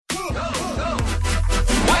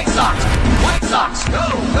Sox. Go,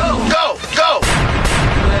 go, go, go.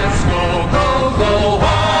 Let's go,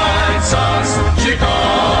 White Sox.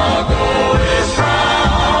 Chicago is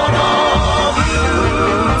proud of you.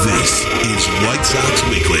 This is White Sox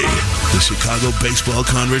Weekly, the Chicago baseball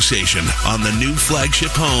conversation on the new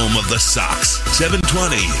flagship home of the Sox,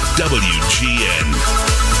 720 WGN.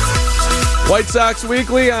 White Sox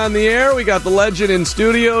Weekly on the air. We got the legend in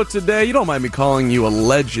studio today. You don't mind me calling you a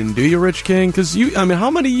legend, do you, Rich King? Because how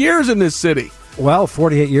many years in this city? Well,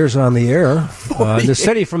 48 years on the air. The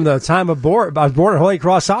city from the time of born. I was born at Holy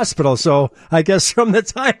Cross Hospital, so I guess from the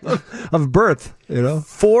time of birth,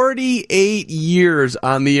 48 years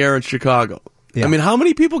on the air in Chicago. Yeah. I mean, how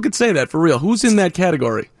many people could say that for real? Who's in that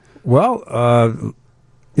category? Well,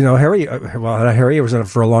 Harry. Not Harry was in it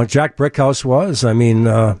for a long. Jack Brickhouse was. I mean,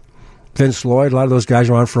 Vince Lloyd. A lot of those guys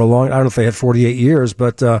were on for a long. I don't know if they had 48 years,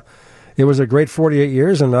 but it was a great 48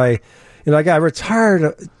 years. And I retired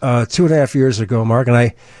 2.5 years ago, Mark, and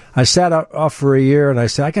I sat off for a year, and I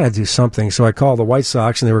said, I got to do something. So I called the White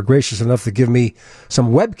Sox, and they were gracious enough to give me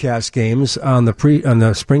some webcast games on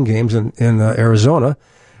the spring games in Arizona.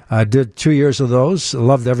 I did 2 years of those.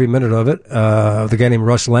 Loved every minute of it. The guy named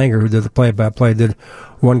Russ Langer, who did the play-by-play, did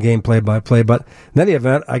one game play-by-play. But in any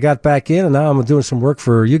event, I got back in, and now I'm doing some work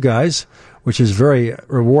for you guys, which is very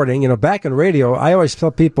rewarding. Back in radio, I always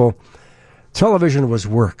tell people, television was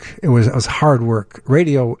work. It was hard work.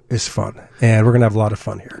 Radio is fun, and we're going to have a lot of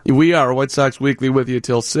fun here. We are. White Sox Weekly with you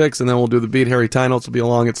till 6, and then we'll do the beat. Harry Tynholtz will be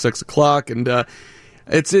along at 6 o'clock, and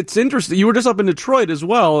it's interesting. You were just up in Detroit as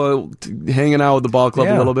well, hanging out with the ball club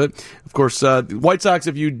a little bit. Of course, White Sox,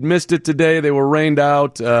 if you missed it today, they were rained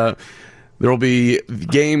out. There will be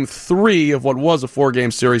Game 3 of what was a 4-game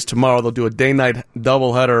series tomorrow. They'll do a day-night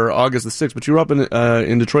doubleheader August the 6th. But you were up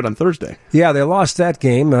in Detroit on Thursday. Yeah, they lost that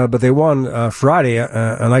game, but they won Friday.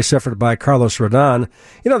 A nice effort by Carlos Rodon.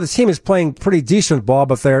 The team is playing pretty decent ball,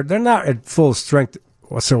 but they're not at full strength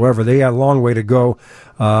whatsoever. They got a long way to go.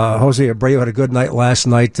 Jose Abreu had a good night last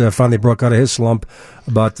night, finally broke out of his slump,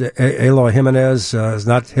 but Eloy Jimenez is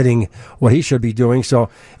not hitting what he should be doing. So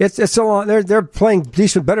it's a lot. They're playing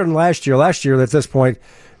decent, better than last year. Last year, at this point,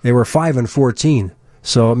 they were 5-14.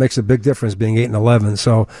 So it makes a big difference being 8-11.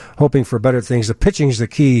 So hoping for better things. The pitching is the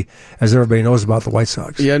key, as everybody knows about the White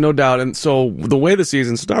Sox. Yeah, no doubt. And so the way the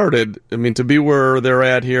season started, I mean, to be where they're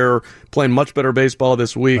at here, playing much better baseball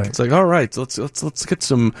this week, right. It's like, all right, so let's get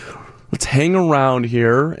some. Let's hang around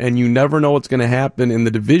here, and you never know what's going to happen in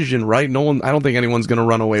the division, right? I don't think anyone's going to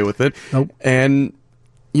run away with it. Nope. And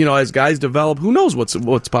as guys develop, who knows what's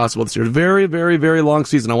possible this year? Very, very, very long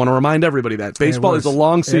season. I want to remind everybody that baseball is a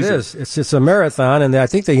long season. It is. It's a marathon, and I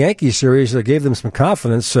think the Yankees series gave them some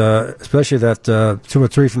confidence, especially that 2 or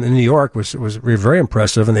 3 from New York was very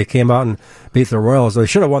impressive, and they came out and beat the Royals. They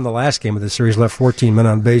should have won the last game of the series, left 14 men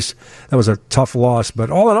on base. That was a tough loss,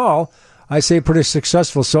 but all in all, I say pretty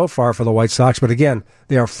successful so far for the White Sox, but again,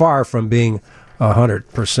 they are far from being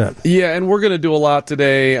 100%. Yeah, and we're going to do a lot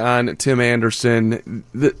today on Tim Anderson.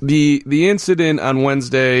 The incident on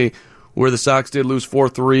Wednesday where the Sox did lose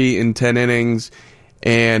 4-3 in 10 innings,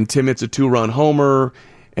 and Tim hits a 2-run homer,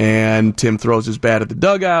 and Tim throws his bat at the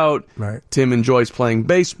dugout. Right. Tim enjoys playing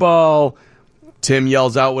baseball. Tim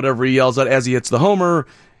yells out whatever he yells out as he hits the homer,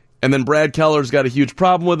 and then Brad Keller's got a huge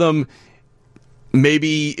problem with him.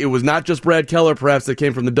 Maybe it was not just Brad Keller. Perhaps it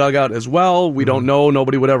came from the dugout as well. We don't know.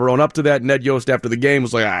 Nobody would ever own up to that. Ned Yost after the game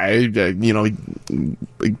was like,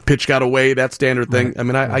 pitch got away, that standard thing. Right. I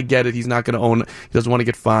mean, I get it. He's not going to own it. He doesn't want to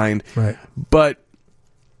get fined. Right. But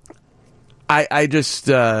I just,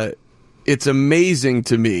 it's amazing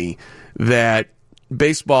to me that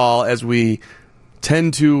baseball, as we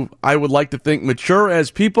tend to, I would like to think, mature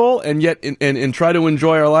as people, and yet and try to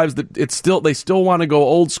enjoy our lives, that they still want to go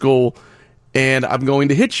old school. And I'm going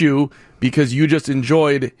to hit you because you just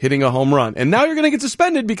enjoyed hitting a home run. And now you're going to get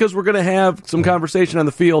suspended because we're going to have some conversation on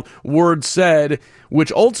the field, words said,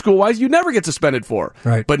 which old school-wise you never get suspended for.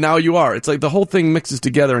 Right. But now you are. It's like the whole thing mixes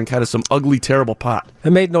together in kind of some ugly, terrible pot. It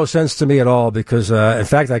made no sense to me at all because, in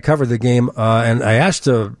fact, I covered the game, and I asked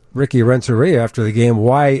Ricky Renteria after the game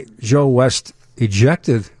why Joe West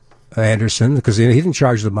ejected Anderson, because he didn't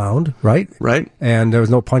charge the mound, right? Right. And there was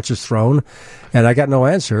no punches thrown, and I got no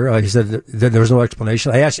answer. He said that there was no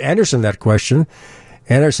explanation. I asked Anderson that question.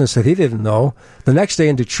 Anderson said he didn't know. The next day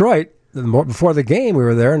in Detroit, before the game, we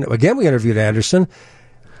were there, and again we interviewed Anderson.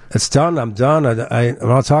 It's done. I'm done. I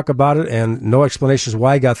want to talk about it, and no explanations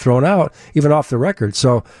why he got thrown out, even off the record.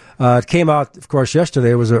 So it came out, of course,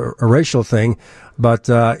 yesterday. It was a racial thing, but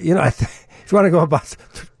if you want to go about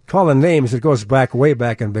calling names, it goes back way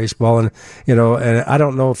back in baseball, and I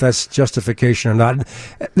don't know if that's justification or not.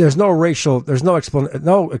 There's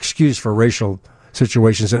no excuse for racial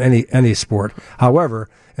situations in any sport. However,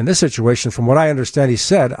 in this situation, from what I understand, he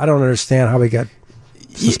said, I don't understand how he got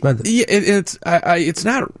suspended. Yeah, it's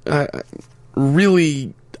not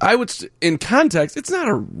really. I would, in context, it's not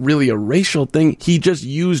really a racial thing. He just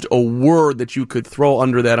used a word that you could throw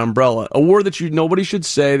under that umbrella, a word that nobody should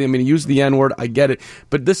say. I mean, he used the N-word. I get it,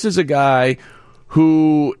 but this is a guy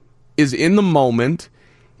who is in the moment.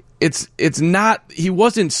 It's not. He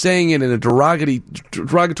wasn't saying it in a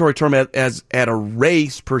derogatory term as at a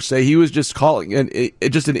race per se. He was just calling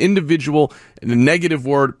just an individual, a negative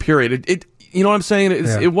word. Period. You know what I'm saying?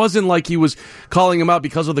 It wasn't like he was calling him out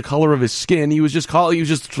because of the color of his skin. He was just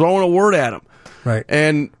throwing a word at him. Right.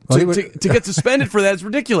 And to get suspended for that is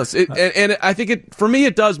ridiculous. And I think for me,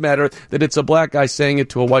 it does matter that it's a black guy saying it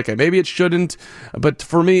to a white guy. Maybe it shouldn't, but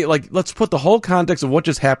for me, let's put the whole context of what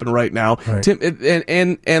just happened right now, right. Tim,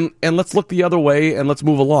 and let's look the other way and let's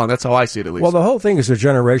move along. That's how I see it, at least. Well, the whole thing is a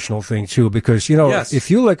generational thing too, because Yes.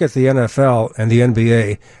 if you look at the NFL and the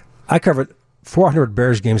NBA, I covered 400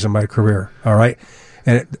 Bears games in my career, all right?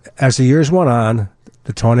 And as the years went on,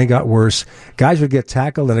 the taunting got worse. Guys would get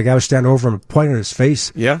tackled, and the guy would stand over him and point at his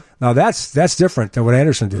face. Yeah. Now, that's different than what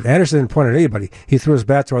Anderson did. Anderson didn't point at anybody. He threw his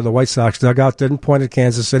bat toward the White Sox dugout, didn't point at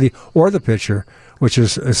Kansas City or the pitcher, which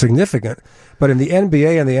is significant. But in the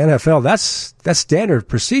NBA and the NFL, that's standard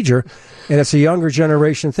procedure, and it's a younger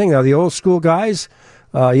generation thing. Now, the old school guys,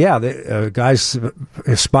 guys,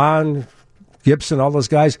 Spahn, Gibson, all those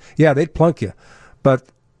guys, they'd plunk you. But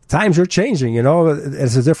times are changing,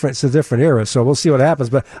 it's a different era. So we'll see what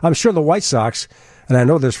happens. But I'm sure the White Sox, and I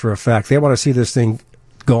know this for a fact, they want to see this thing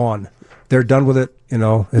gone. They're done with it,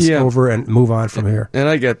 it's over and move on from here. And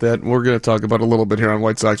I get that. We're going to talk about it a little bit here on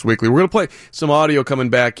White Sox Weekly. We're going to play some audio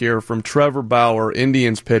coming back here from Trevor Bauer,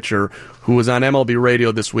 Indians pitcher, who was on MLB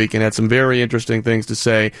radio this week and had some very interesting things to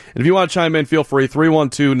say. And if you want to chime in, feel free.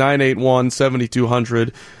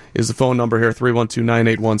 312-981-7200 is the phone number here,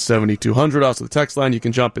 312-981-7200. Also the text line, you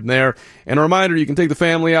can jump in there. And a reminder, you can take the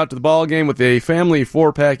family out to the ball game with a family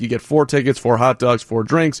 4-pack. You get 4 tickets, 4 hot dogs, 4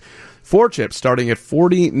 drinks, 4 chips starting at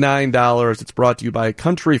 $49. It's brought to you by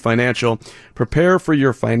Country Financial. Prepare for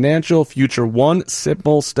your financial future one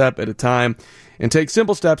simple step at a time. And take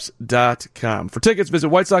simplesteps.com. For tickets, visit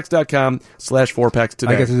whitesox.com/4packs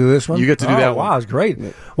today. I get to do this one? You get to do that one. Wow, it's great.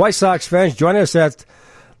 White Sox fans, join us at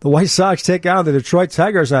the White Sox take on the Detroit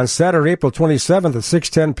Tigers on Saturday, April 27th at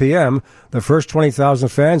 6:10 p.m. The first 20,000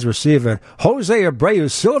 fans receive a Jose Abreu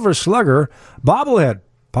Silver Slugger bobblehead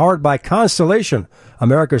powered by Constellation,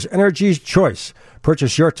 America's energy choice.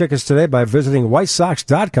 Purchase your tickets today by visiting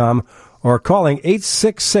whitesox.com or calling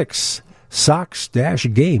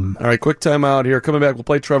 866-SOX-GAME. All right, quick timeout here. Coming back, we'll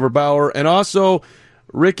play Trevor Bauer and also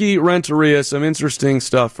Ricky Renteria. Some interesting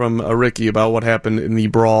stuff from Ricky about what happened in the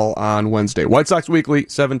brawl on Wednesday. White Sox Weekly,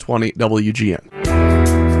 720 WGN.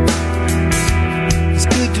 It's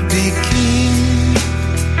good to be king,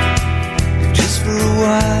 just for a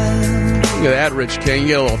while. Look at that, Rich King. You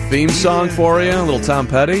get a little theme song for you, a little Tom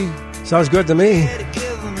Petty. Sounds good to me.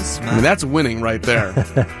 I mean, that's winning right there.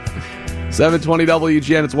 720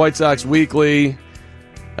 WGN, it's White Sox Weekly.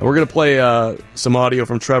 We're going to play some audio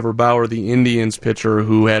from Trevor Bauer, the Indians pitcher,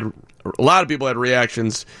 who had a lot of people had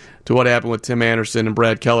reactions to what happened with Tim Anderson and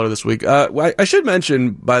Brad Keller this week. I should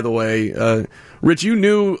mention, by the way, Rich, you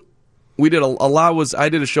knew we did a lot. I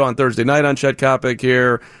did a show on Thursday night on Chet Kopic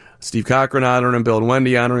here. Steve Cochran honoring him, Bill and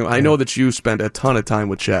Wendy honoring him. I know that you spent a ton of time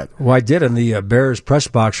with Chet. Well, I did in the Bears press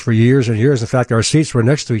box for years and years. In fact, our seats were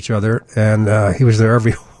next to each other, and he was there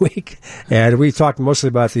every week. And we talked mostly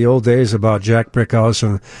about the old days, about Jack Brickhouse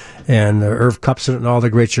and Irv Cupson and all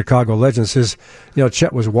the great Chicago legends.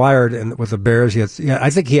 Chet was wired with the Bears.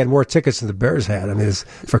 I think he had more tickets than the Bears had. I mean,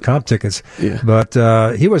 for comp tickets. Yeah. But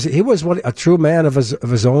he was a true man of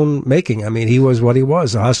his own making. I mean, he was what he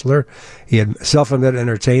was, a hustler. He had self-admitted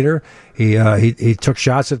entertainer. He took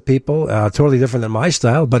shots at people, totally different than my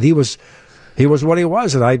style. But he was what he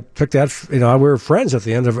was, and I took that. We were friends at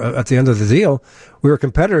the end of the deal. We were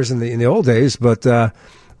competitors in the old days, but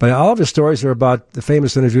all of his stories are about the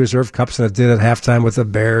famous interviews Irv Cupson did at halftime with the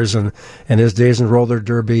Bears and his days in roller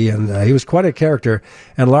derby, and he was quite a character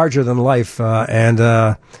and larger than life.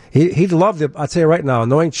 He loved it. I'll tell you right now,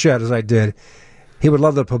 knowing Chet as I did, he would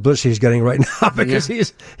love the publicity he's getting right now because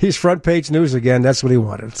he's front page news again. That's what he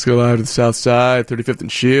wanted. Let's go live to the South Side, 35th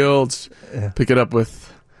and Shields. Yeah. Pick it up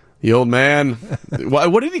with the old man.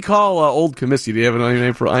 What did he call Old Comiskey? Do you have another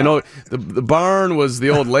name for? I know the barn was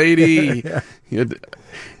the old lady. Yeah.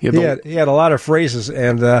 He had a lot of phrases,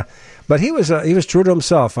 but But he was true to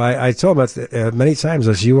himself. I told him many times,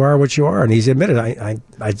 as you are what you are, and he's admitted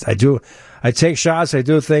I do. I take shots, I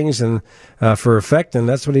do things, and for effect, and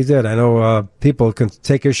that's what he did. I know people can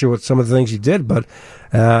take issue with some of the things he did, but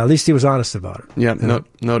at least he was honest about it. Yeah,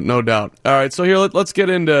 no doubt. All right, so here let's get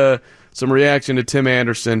into some reaction to Tim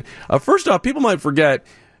Anderson. First off, people might forget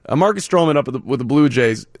Marcus Stroman up with the Blue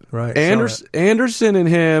Jays. Right. Anderson and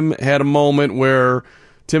him had a moment where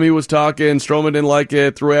Timmy was talking, Stroman didn't like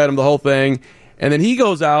it, threw at him the whole thing, and then he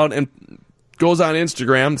goes out and goes on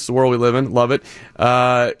Instagram. It's the world we live in. Love it.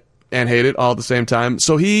 And hate it all at the same time.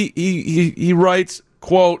 So he writes,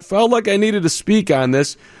 quote, "Felt like I needed to speak on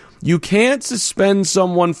this. You can't suspend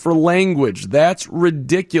someone for language. That's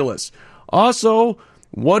ridiculous. Also,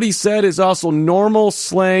 what he said is also normal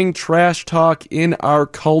slang trash talk in our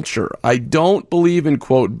culture. I don't believe in,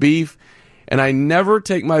 quote, beef, and I never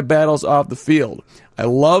take my battles off the field. I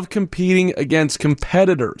love competing against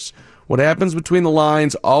competitors. What happens between the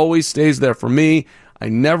lines always stays there for me. I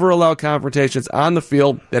never allow confrontations on the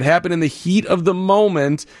field that happen in the heat of the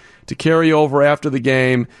moment to carry over after the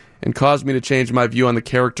game and cause me to change my view on the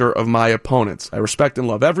character of my opponents. I respect and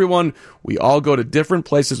love everyone. We all go to different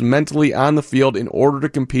places mentally on the field in order to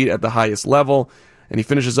compete at the highest level." And he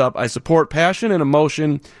finishes up, "I support passion and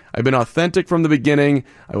emotion. I've been authentic from the beginning.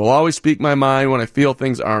 I will always speak my mind when I feel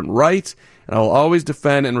things aren't right. And I will always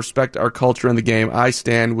defend and respect our culture in the game. I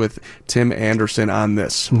stand with Tim Anderson on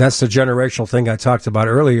this." And that's the generational thing I talked about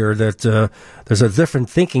earlier, that there's a different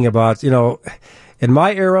thinking about, in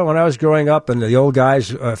my era when I was growing up and the old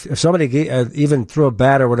guys, if somebody even threw a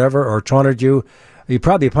bat or whatever or taunted you, you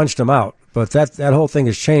probably punched them out. But that whole thing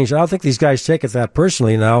has changed. I don't think these guys take it that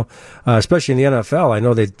personally now, especially in the NFL. I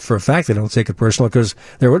know for a fact they don't take it personal because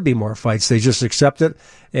there would be more fights. They just accept it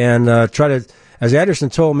and try to. As Anderson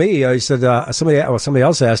told me, he said somebody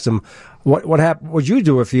else asked him, "What happened? What'd you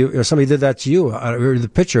do if somebody did that to you, or the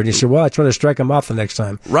pitcher?" And he said, "Well, I try to strike him out the next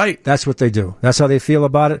time." Right. That's what they do. That's how they feel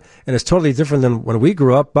about it, and it's totally different than when we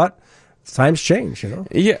grew up. But times change,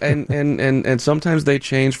 Yeah, and sometimes they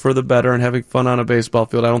change for the better. And having fun on a baseball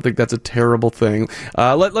field, I don't think that's a terrible thing.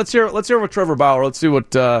 Let's hear what Trevor Bauer. Let's see what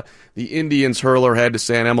the Indians hurler had to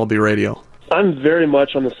say on MLB radio. I'm very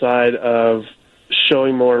much on the side of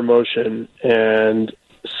showing more emotion and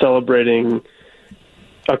celebrating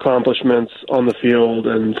accomplishments on the field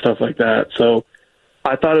and stuff like that. So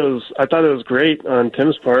I thought it was great on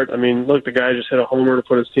Tim's part. I mean, look, the guy just hit a homer to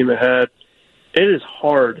put his team ahead. It is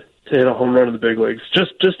hard to hit a home run in the big leagues.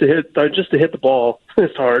 Just to hit the ball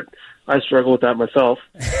is hard. I struggle with that myself.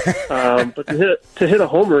 But to hit a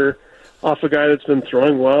homer off a guy that's been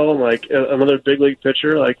throwing well and like another big league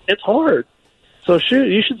pitcher, like it's hard. So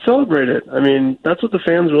you should celebrate it. I mean, that's what the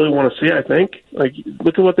fans really want to see, I think. Like,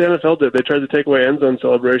 look at what the NFL did. They tried to take away end zone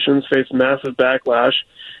celebrations, faced massive backlash,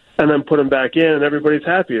 and then put them back in, and everybody's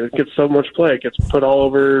happy. It gets so much play. It gets put all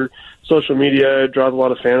over social media. It draws a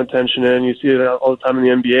lot of fan attention in. You see it all the time in the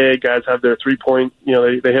NBA. Guys have their three-point,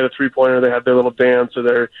 they hit a three-pointer, they have their little dance, or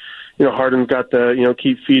their, Harden's got the,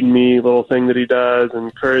 keep feeding me little thing that he does,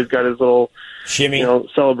 and Curry's got his little shimmy,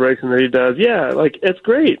 celebration that he does. Yeah, like, it's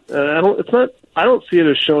great. I don't see it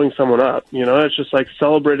as showing someone up. It's just like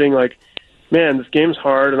celebrating, like, man, this game's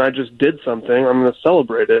hard and I just did something. I'm going to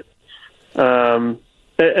celebrate it.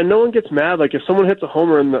 And no one gets mad. Like, if someone hits a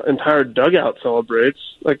homer and the entire dugout celebrates,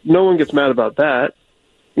 like, no one gets mad about that.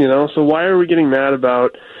 So why are we getting mad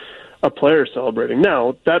about a player celebrating?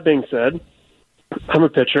 Now, that being said, I'm a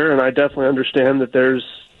pitcher and I definitely understand that there's,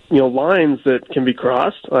 lines that can be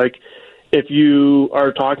crossed. Like, if you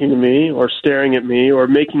are talking to me or staring at me or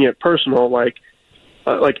making it personal, like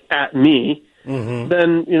at me,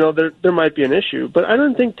 then there might be an issue. But I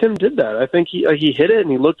don't think Tim did that. I think he hit it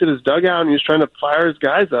and he looked at his dugout and he was trying to fire his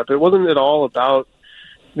guys up. It wasn't at all about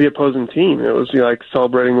the opposing team. It was like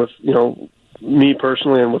celebrating with me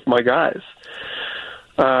personally and with my guys.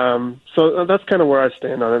 So that's kind of where I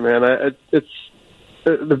stand on it, man.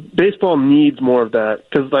 The baseball needs more of that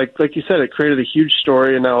because, like you said, it created a huge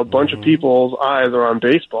story, and now a bunch of people's eyes are on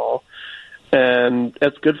baseball, and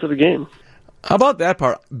that's good for the game. How about that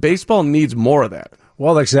part? Baseball needs more of that.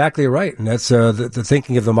 Well, exactly right, and that's the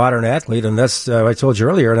thinking of the modern athlete, and that's I told you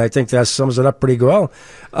earlier, and I think that sums it up pretty well.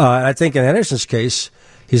 I think in Anderson's case,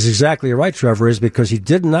 he's exactly right, Trevor, is because he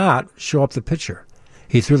did not show up the pitcher.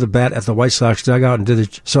 He threw the bat at the White Sox dugout and did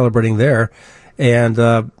it celebrating there,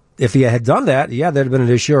 and if he had done that, yeah, there'd have been an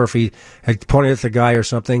issue. Or if he had pointed at the guy or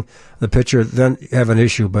something, the pitcher, then have an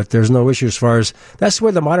issue. But there's no issue as far as that's the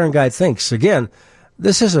way the modern guy thinks. Again,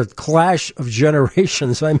 this is a clash of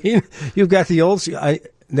generations. I mean, you've got the old.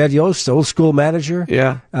 Ned Yost, old school manager.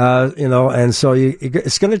 Yeah. And so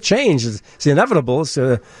it's going to change. It's inevitable. It's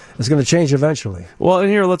going to change eventually. Well, and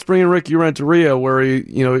here, let's bring in Ricky Renteria, where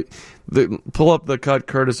pull up the cut,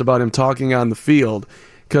 Curtis, about him talking on the field.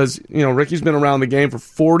 Because, Ricky's been around the game for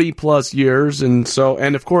 40-plus years, and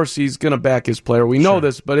of course, he's going to back his player. We know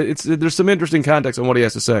this, but there's some interesting context on what he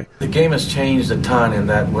has to say. The game has changed a ton in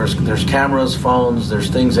that there's cameras, phones, there's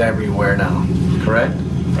things everywhere now, correct?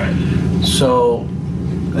 Right. So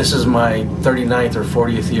this is my 39th or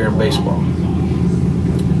 40th year in baseball.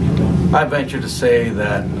 I venture to say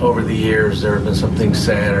that over the years there have been some things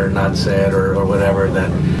said or not said or whatever that,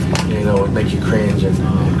 would make you cringe and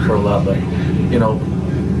curl up. But,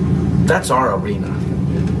 that's our arena.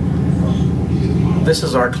 This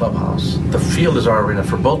is our clubhouse. The field is our arena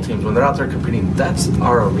for both teams. When they're out there competing, that's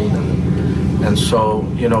our arena. And so,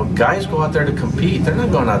 guys go out there to compete. They're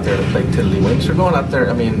not going out there to play tiddlywinks. They're going out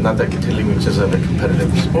there, not that tiddlywinks is a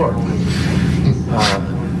competitive sport.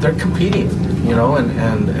 They're competing,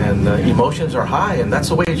 and the emotions are high, and that's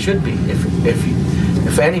the way it should be.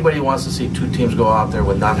 If anybody wants to see two teams go out there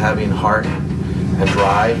with not having heart and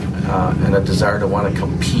drive and a desire to want to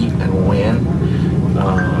compete and win,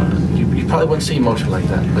 you probably wouldn't see emotion like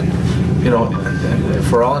that. But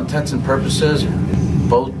for all intents and purposes,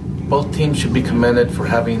 both teams should be commended for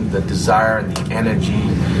having the desire and the energy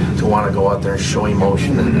to want to go out there and show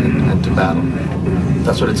emotion and to battle.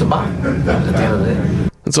 That's what it's about at the end of the day.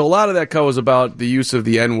 And so a lot of that was about the use of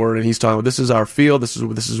the N-word, and he's talking about this is our field, this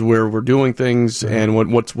is where we're doing things, and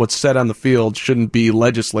what's said on the field shouldn't be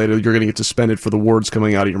legislated. You're going to get suspended for the words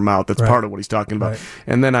coming out of your mouth. That's part of what he's talking about. Right.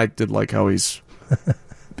 And then I did like how he's...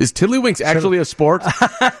 Is tiddlywinks actually a sport?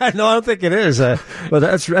 No, I don't think it is. But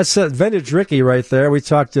that's vintage Ricky right there. We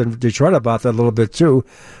talked in Detroit about that a little bit too.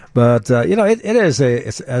 But, it is,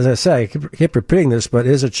 as I say, I keep repeating this, but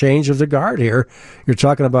it is a change of the guard here. You're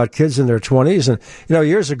talking about kids in their 20s. And,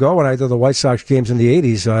 years ago when I did the White Sox games in the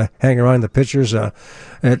 80s, hanging around the pitchers,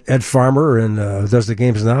 Ed Farmer, and does the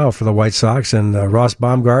games now for the White Sox, and Ross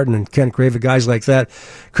Baumgarten and Ken Kravick, guys like that.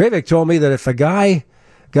 Kravick told me that if a guy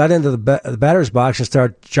got into the batter's box and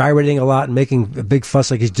started gyrating a lot and making a big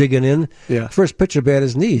fuss like he's digging in, first pitch would be at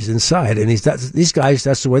his knees inside. And these guys,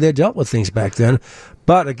 that's the way they dealt with things back then.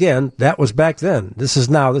 But again, that was back then. This is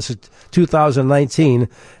 2019,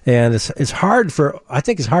 and it's hard for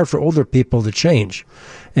older people to change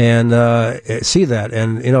and see that.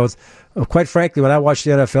 And quite frankly, when I watched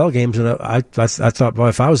the NFL games, and I thought, well,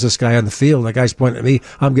 if I was this guy on the field and the guy's pointing at me,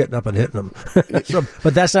 I'm getting up and hitting him.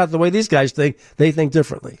 But that's not the way these guys think. They think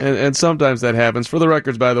differently. And sometimes that happens. For the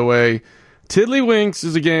records, by the way, tiddlywinks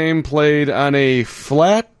is a game played on a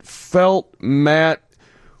flat felt mat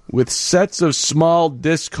with sets of small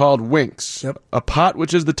discs called winks. Yep. A pot,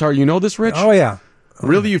 which is the target. You know this, Rich? Oh, yeah.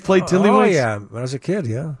 Really? You've played tiddlywinks? Oh, yeah. When I was a kid,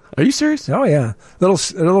 yeah. Are you serious? Oh, yeah. Little.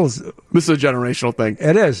 This is a generational thing.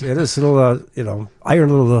 It is. It is. Little, iron,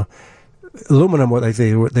 little aluminum. What they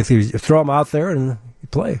throw them out there and you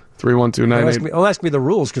play. 31298. Don't ask me the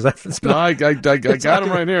rules because I got them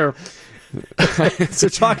right here. They're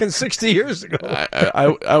talking 60 years ago.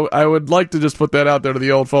 I would like to just put that out there to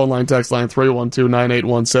the old phone line, text line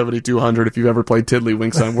 312-981-7200 if you've ever played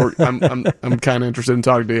tiddlywinks. I'm kind of interested in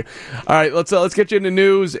talking to you. All right, let's get you into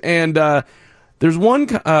news. And there's one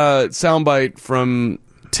soundbite from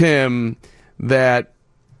Tim that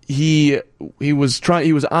he was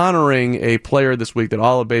honoring a player this week that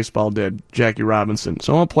all of baseball did, Jackie Robinson.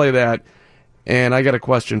 So I'm gonna play that. And I got a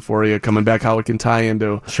question for you coming back, how it can tie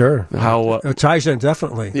into how it ties in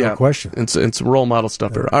definitely. No question. It's role model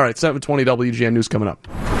stuff there. All right, 720 WGN News coming up.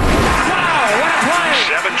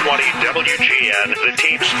 720 WGN, the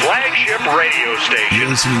team's flagship radio station. You're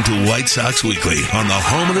listening to White Sox Weekly on the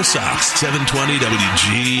home of the Sox, 720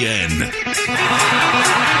 WGN.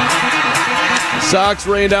 Sox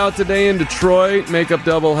rained out today in Detroit. Makeup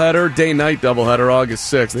doubleheader, day-night doubleheader,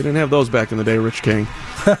 August 6th. They didn't have those back in the day, Rich King.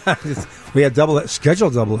 We had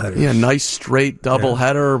scheduled doubleheaders. Yeah, nice straight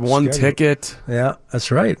doubleheader, one ticket. Yeah, that's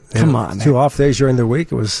right. Come on, man. 2 off days during the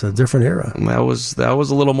week. It was a different era. That was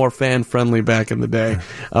a little more fan friendly back in the day.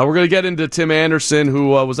 We're going to get into Tim Anderson, who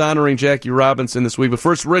was honoring Jackie Robinson this week. But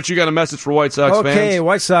first, Rich, you got a message for White Sox fans? Okay,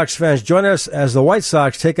 White Sox fans, join us as the White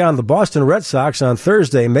Sox take on the Boston Red Sox on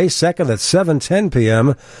Thursday, May 2nd at 7:10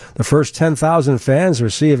 p.m. The first 10,000 fans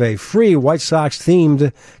receive a free White Sox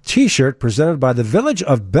themed T-shirt presented by the Village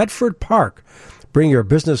of Bedford Park. Bring your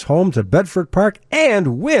business home to Bedford Park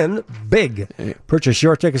and win big. Purchase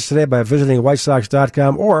your tickets today by visiting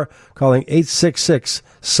WhiteSox.com or calling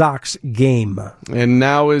 866-SOX-GAME. And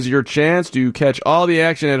now is your chance to catch all the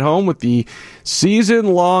action at home with the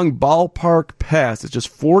season-long ballpark pass. It's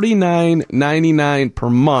just $49.99 per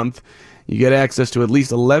month. You get access to at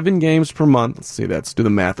least 11 games per month. Let's see, let's do the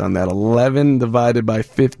math on that. 11 divided by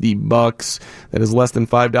 $50. That is less than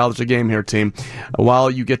 $5 a game here, team. While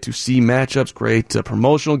you get to see matchups, great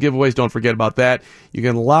promotional giveaways. Don't forget about that. You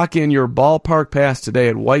can lock in your ballpark pass today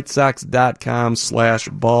at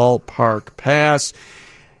whitesox.com/ballpark pass.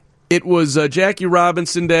 It was Jackie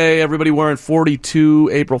Robinson Day. Everybody wearing 42,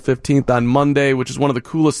 April 15th on Monday, which is one of the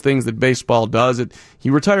coolest things that baseball does. He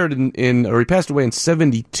retired or he passed away in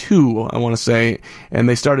 72, I want to say, and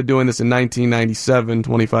they started doing this in 1997,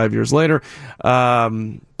 25 years later.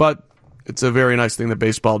 But it's a very nice thing that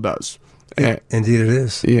baseball does. Indeed it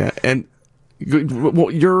is. Yeah, and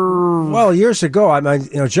years ago, I mean,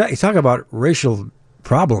 you talk about racial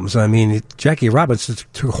problems. I mean, Jackie Robinson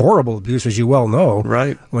took horrible abuse, as you well know.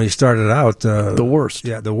 Right. When he started out. The worst.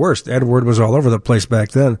 Yeah, the worst. Edward was all over the place back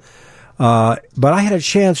then. But I had a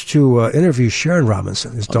chance to interview Sharon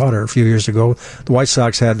Robinson, his daughter, a few years ago. The White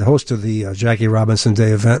Sox had hosted the Jackie Robinson Day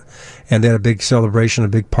event, and they had a big celebration, a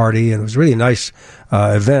big party, and it was a really nice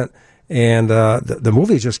event. And the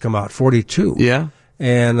movie just come out, 42. Yeah.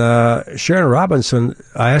 And Sharon Robinson,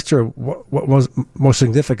 I asked her what was the most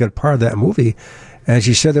significant part of that movie, and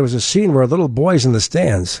she said there was a scene where a little boy's in the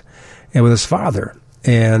stands and with his father.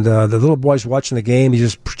 And the little boy's watching the game.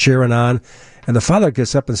 He's just cheering on. And the father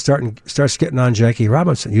gets up and starts getting on Jackie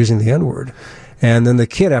Robinson, using the N-word. And then the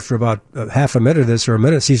kid, after about half a minute of this or a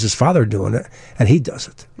minute, sees his father doing it, and he does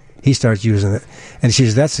it. He starts using it. And she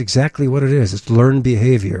says, that's exactly what it is. It's learned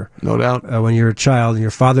behavior. No doubt. When you're a child and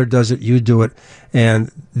your father does it, you do it.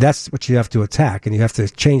 And that's what you have to attack. And you have to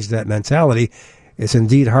change that mentality. It's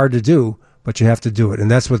indeed hard to do, but you have to do it.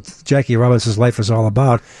 And that's what Jackie Robinson's life is all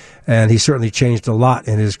about. And he certainly changed a lot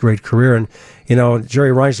in his great career. And,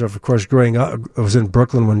 Jerry Reinsdorf, of course, growing up, was in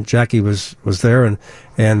Brooklyn when Jackie was there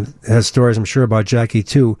and has stories, I'm sure, about Jackie,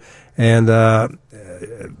 too. And,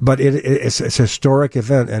 but it's a historic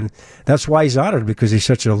event. And that's why he's honored, because he's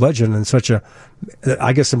such a legend and such the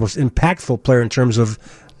most impactful player in terms of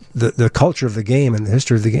the culture of the game and the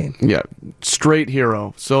history of the game. Yeah, straight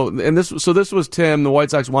hero. So this was Tim. The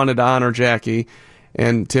White Sox wanted to honor Jackie,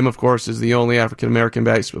 and Tim, of course, is the only African American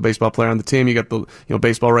baseball player on the team. You got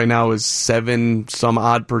baseball right now is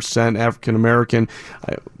 7% African American.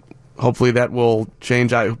 Hopefully that will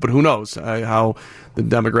change, but who knows how the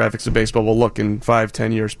demographics of baseball will look in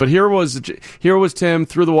 5-10 years. But here was Tim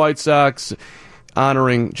through the White Sox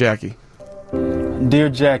honoring Jackie. Dear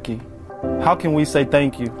Jackie, how can we say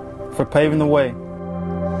thank you for paving the way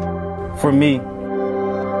for me,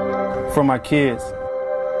 for my kids,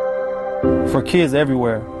 for kids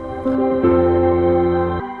everywhere?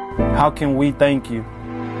 How can we thank you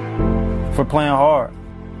for playing hard,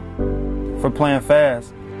 for playing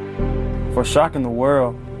fast, for shocking the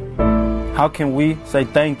world? How can we say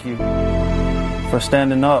thank you for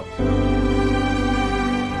standing up,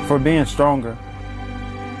 for being stronger,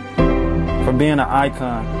 for being an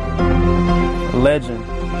icon, a legend,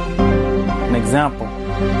 an example?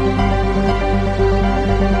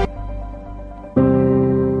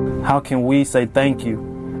 How can we say thank you?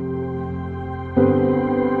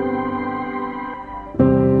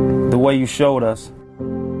 The way you showed us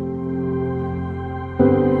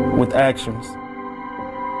with actions.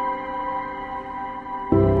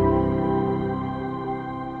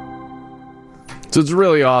 So it's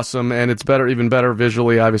really awesome, and it's even better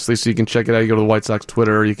visually, obviously, so you can check it out. You go to the White Sox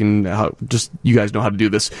Twitter. You can you guys know how to do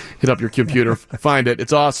this. Hit up your computer, find it.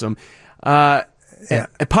 It's awesome. And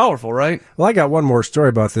powerful, right? Well, I got one more story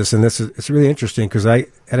about this, and it's really interesting because I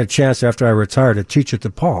had a chance after I retired to teach at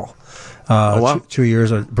DePaul. Wow. 2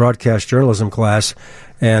 years, a broadcast journalism class,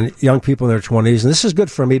 and young people in their 20s. And this is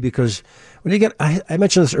good for me because when you get, I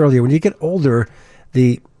mentioned this earlier, when you get older,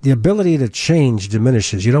 the ability to change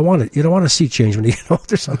diminishes. You don't want to see change when you get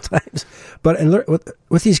older sometimes. But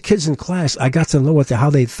with these kids in class, I got to know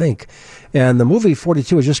how they think. And the movie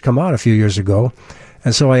 42 had just come out a few years ago.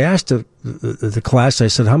 And so I asked the class, I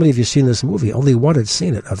said, how many of you seen this movie? Only one had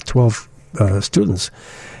seen it of 12 students.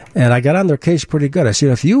 And I got on their case pretty good. I said,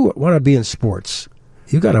 if you want to be in sports,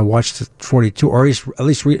 you got to watch the 42, or at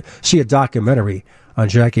least see a documentary on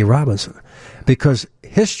Jackie Robinson. Because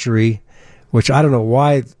history, which I don't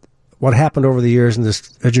know what happened over the years in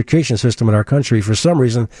this education system in our country, for some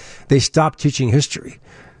reason, they stopped teaching history.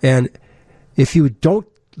 And if you don't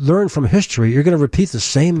learn from history, you're going to repeat the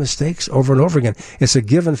same mistakes over and over again. It's a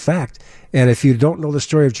given fact. And if you don't know the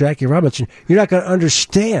story of Jackie Robinson, you're not going to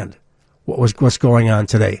understand what's going on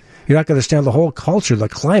today. You're not going to understand the whole culture, the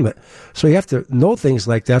climate. So you have to know things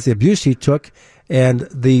like that, the abuse he took, and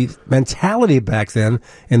the mentality back then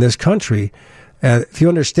in this country. If you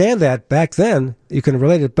understand that back then, you can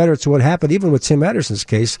relate it better to what happened even with Tim Anderson's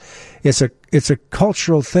case. It's a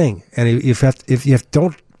cultural thing. And if you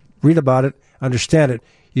don't read about it, understand it,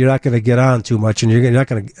 you're not going to get on too much, and you're not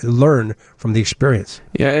going to learn from the experience.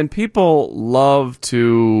 Yeah, and people love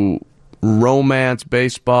to romance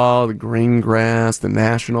baseball, the green grass, the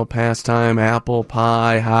national pastime, apple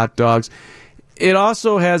pie, hot dogs. It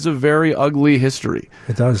also has a very ugly history.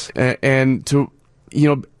 It does. And to,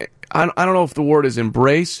 I don't know if the word is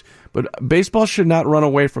embrace, but baseball should not run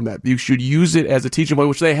away from that. You should use it as a teaching point,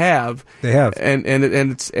 which they have. They have.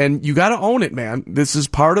 And you got to own it, man. This is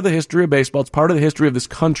part of the history of baseball. It's part of the history of this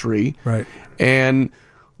country. Right. And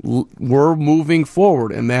we're moving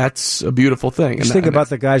forward, and that's a beautiful thing. Just think about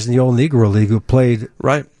the guys in the old Negro League who played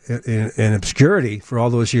right in obscurity for all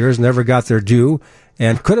those years, never got their due,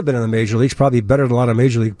 and could have been in the major leagues, probably better than a lot of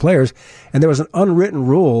major league players. And there was an unwritten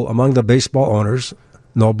rule among the baseball owners: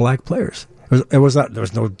 no black players. There was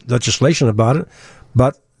no legislation about it,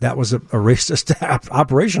 but that was a racist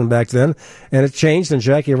operation back then, and it changed, and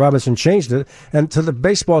Jackie Robinson changed it. And to the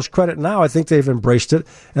baseball's credit now, I think they've embraced it,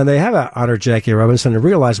 and they have honored Jackie Robinson and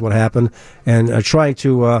realized what happened, and are trying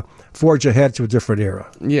to forge ahead to a different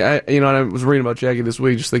era. Yeah, and I was reading about Jackie this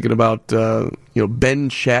week, just thinking about Ben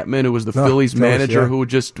Chapman, who was the Phillies manager, who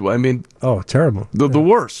just, terrible, the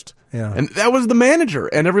worst. Yeah. And that was the manager,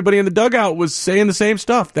 and everybody in the dugout was saying the same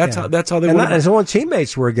stuff. That's how they were. And his own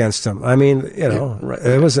teammates were against him. I mean, right.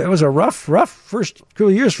 It was a rough first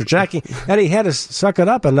 2 years for Jackie, and he had to suck it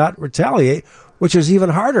up and not retaliate, which is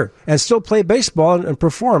even harder, and still play baseball and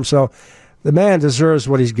perform. So the man deserves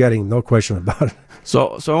what he's getting, no question about it.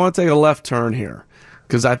 So I want to take a left turn here,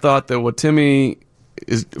 because I thought that what Timmy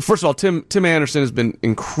is, first of all, Tim Anderson has been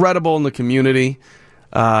incredible in the community.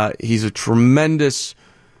 He's a tremendous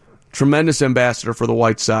ambassador for the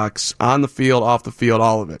White Sox, on the field, off the field,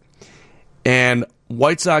 all of it. And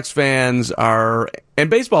White Sox fans and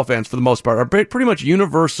baseball fans for the most part, are pretty much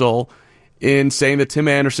universal in saying that Tim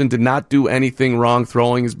Anderson did not do anything wrong,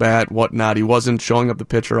 throwing his bat, whatnot. He wasn't showing up the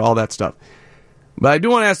pitcher, all that stuff. But I do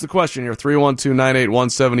want to ask the question here,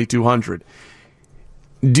 312-981-7200.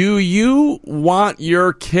 Do you want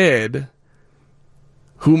your kid,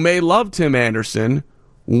 who may love Tim Anderson,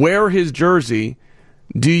 wear his jersey?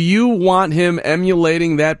 Do you want him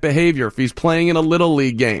emulating that behavior if he's playing in a Little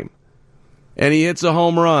League game and he hits a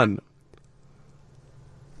home run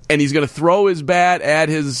and he's going to throw his bat at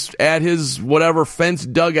his whatever fence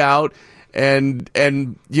dugout and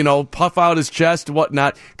puff out his chest,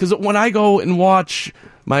 whatnot? Because when I go and watch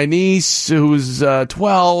my niece who's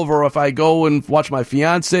 12, or if I go and watch my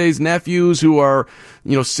fiance's nephews who are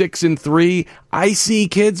 6 and 3, I see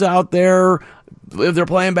kids out there. If they're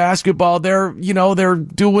playing basketball, they're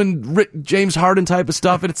doing James Harden type of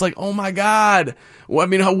stuff, and it's like, oh my God! Well, I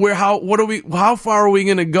mean, how far are we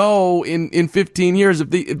going to go in 15 years if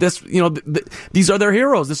these are their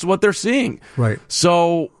heroes? This is what they're seeing, right?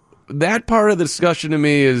 So that part of the discussion to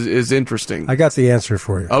me is interesting. I got the answer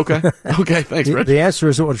for you. Okay, thanks, Rich. The answer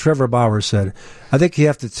is what Trevor Bauer said. I think you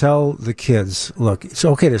have to tell the kids, look, it's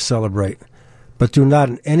okay to celebrate, but do not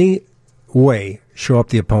in any way show up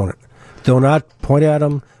the opponent. Do not point at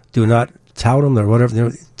them. Do not tout them or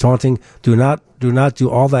whatever, taunting. Do not do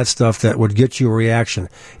all that stuff that would get you a reaction.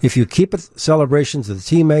 If you keep it celebrations to the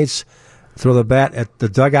teammates, throw the bat at the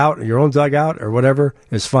dugout, your own dugout or whatever,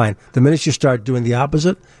 is fine. The minute you start doing the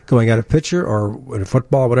opposite, going at a pitcher or in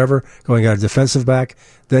football, whatever, going at a defensive back,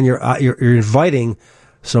 then you're inviting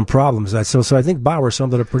some problems. So I think Bauer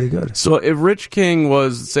summed it up pretty good. So if Rich King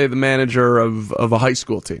was, say, the manager of a high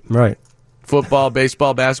school team, right? Football,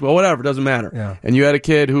 baseball, basketball, whatever, doesn't matter. Yeah. And you had a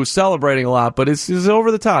kid who's celebrating a lot, but it's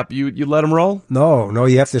over the top. You let him roll? No,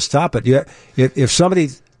 you have to stop it. If somebody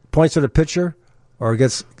points at a pitcher or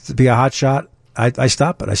gets to be a hot shot, I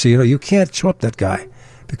stop it. I say, you can't show up that guy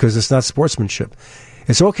because it's not sportsmanship.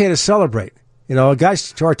 It's okay to celebrate. A guy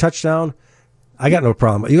to our touchdown, I got no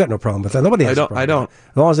problem. You got no problem with that. Nobody has a problem. I don't.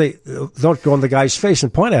 As long as they don't go in the guy's face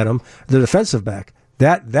and point at him, the defensive back.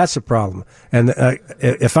 That's a problem. And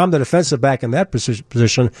if I'm the defensive back in that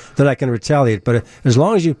position, then I can retaliate. But as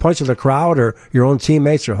long as you point to the crowd or your own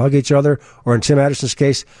teammates or hug each other, or in Tim Anderson's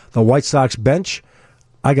case, the White Sox bench,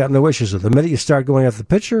 I got no issues with it. The minute you start going at the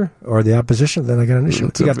pitcher or the opposition, then I got an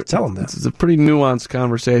issue. You got to tell them that. It's a pretty nuanced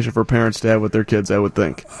conversation for parents to have with their kids, I would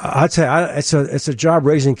think. I'd say it's a job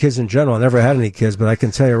raising kids in general. I never had any kids, but I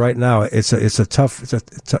can tell you right now, it's a tough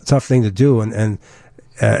thing to do, and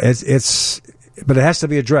but it has to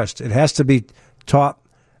be addressed. It has to be taught.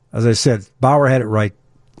 As I said, Bauer had it right.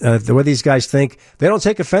 The way these guys think, they don't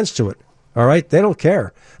take offense to it. All right, they don't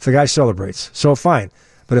care if the guy celebrates. So fine.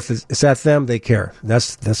 But if it's at them, they care.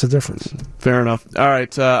 That's the difference. Fair enough. All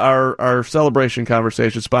right, our celebration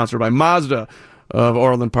conversation sponsored by Mazda of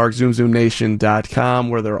Orland Park, ZoomZoomNation.com,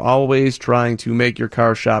 where they're always trying to make your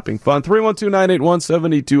car shopping fun.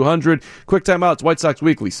 312-981-7200. Quick timeout. It's White Sox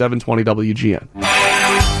Weekly, 720 WGN.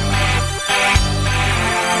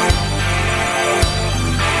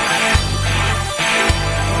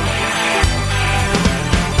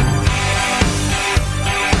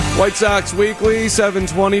 White Sox Weekly,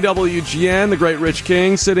 720 WGN. The great Rich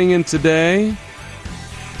King sitting in today.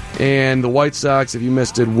 And the White Sox, if you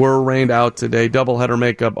missed it, were rained out today. Doubleheader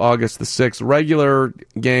makeup August the 6th. Regular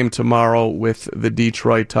game tomorrow with the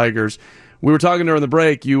Detroit Tigers. We were talking during the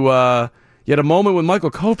break. You had a moment with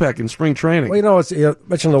Michael Kopech in spring training. Well, you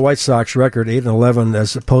mentioned the White Sox record, 8-11,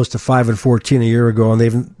 as opposed to 5-14 a year ago. And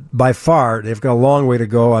they've got a long way to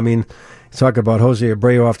go. I mean, talk about Jose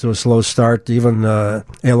Abreu off to a slow start. Even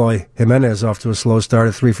Eloy Jimenez off to a slow start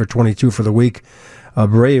at 3 for 22 for the week.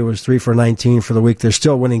 Abreu was 3 for 19 for the week. They're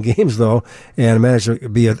still winning games, though, and managed to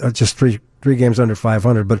be just three games under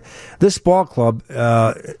 500. But this ball club,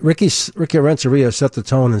 Ricky Renteria set the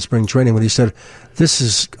tone in spring training when he said, this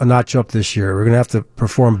is a notch up this year. We're going to have to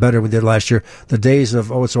perform better than we did last year. The days of,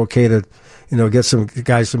 it's okay to get some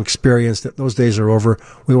guys some experience, those days are over.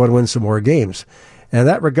 We want to win some more games. And in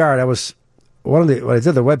that regard, when I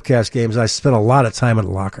did the webcast games, I spent a lot of time in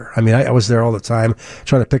the locker. I mean, I was there all the time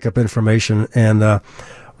trying to pick up information. And the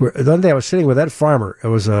other day I was sitting with Ed Farmer. It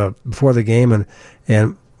was before the game,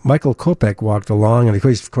 and Michael Kopech walked along, and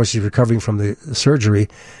of course he's recovering from the surgery,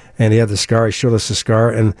 and he had the scar. He showed us the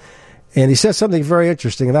scar, and he said something very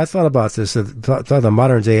interesting. And I thought about this. I thought the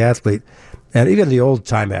modern day athlete, and even the old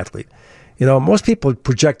time athlete. Most people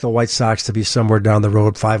project the White Sox to be somewhere down the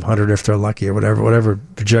road, 500 if they're lucky, or whatever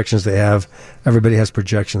projections they have. Everybody has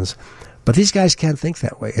projections. But these guys can't think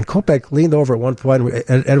that way. And Kopech leaned over at one point,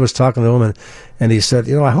 and Ed was talking to him, and he said,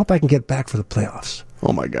 I hope I can get back for the playoffs.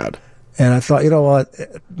 Oh, my God. And I thought, what?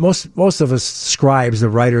 Most of us scribes, the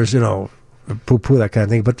writers, poo-poo, that kind of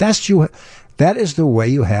thing. But that is the way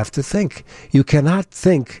you have to think. You cannot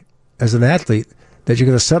think as an athlete that you're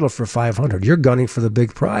going to settle for 500. You're gunning for the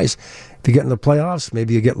big prize. If you get in the playoffs,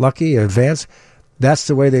 maybe you get lucky, you advance. That's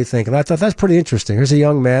the way they think. And I thought that's pretty interesting. There's a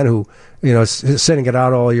young man who, is sitting it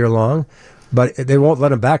out all year long, but they won't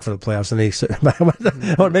let him back for the playoffs. And he said, I want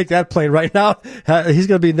to make that plain right now. He's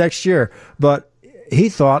going to be next year. But he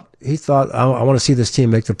thought, I want to see this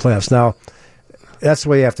team make the playoffs. Now, that's the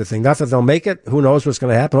way you have to think. Not that they'll make it. Who knows what's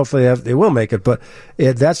going to happen? Hopefully they will make it. But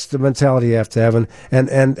that's the mentality you have to have. And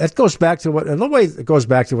it goes back to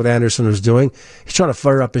what Anderson was doing. He's trying to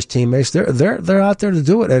fire up his teammates. They're out there to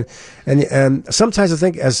do it. And sometimes I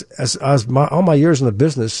think as all my years in the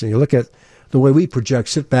business, and you look at the way we project,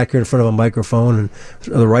 sit back here in front of a microphone, and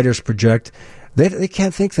the writers project. They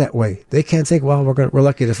can't think that way. They can't think, well, we're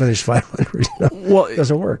lucky to finish 500. Well, it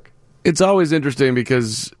doesn't work. It's always interesting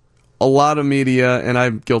because a lot of media, and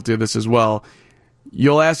I'm guilty of this as well,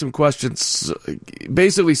 you'll ask them questions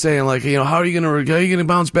basically saying, like, how are you going to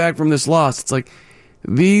bounce back from this loss? It's like,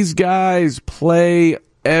 these guys play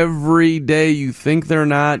every day. You think they're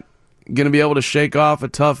not going to be able to shake off a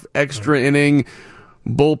tough extra inning,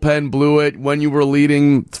 bullpen blew it when you were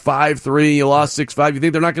leading 5-3, you lost 6-5. You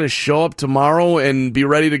think they're not going to show up tomorrow and be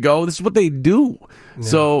ready to go? This is what they do. Yeah.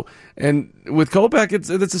 So, and with Kopech, it's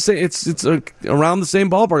the same. It's around the same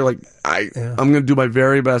ballpark. Like I'm going to do my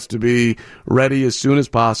very best to be ready as soon as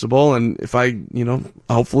possible, and if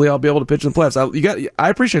hopefully I'll be able to pitch in the playoffs. I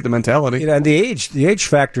appreciate the mentality. And the age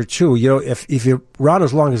factor too. If you're around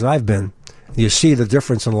as long as I've been, you see the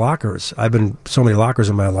difference in lockers. I've been so many lockers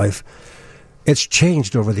in my life. It's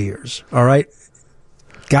changed over the years. All right,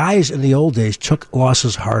 guys in the old days took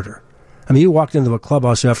losses harder. I mean, you walked into a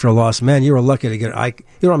clubhouse after a loss, man, you were lucky to get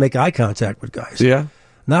you don't make eye contact with guys. Yeah.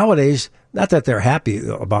 Nowadays, not that they're happy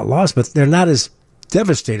about loss, but they're not as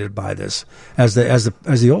devastated by this as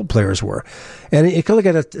the old players were. And you can look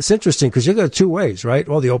at it, it's interesting because you look at it two ways, right?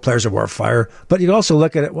 Well, the old players are more fire, but you also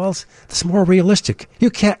look at it, well, it's more realistic.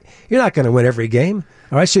 You're not going to win every game.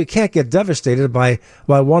 All right, so you can't get devastated by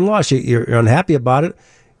one loss. You're unhappy about it.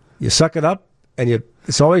 You suck it up, and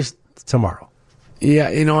it's always tomorrow. Yeah,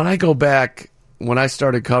 and I go back when I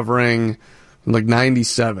started covering like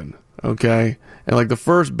 97, okay? And like the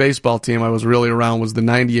first baseball team I was really around was the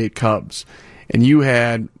 98 Cubs. And you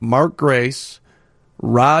had Mark Grace,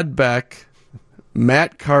 Rod Beck,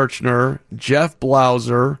 Matt Karchner, Jeff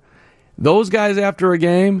Blauser. Those guys after a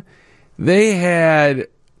game, they had,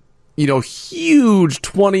 huge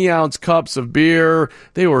 20-ounce cups of beer.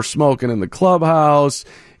 They were smoking in the clubhouse.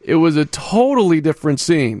 It was a totally different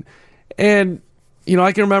scene. And,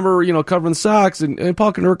 I can remember, covering the Sox, and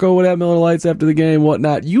Paul Konerko would have Miller Lights after the game,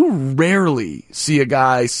 whatnot. You rarely see a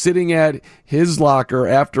guy sitting at his locker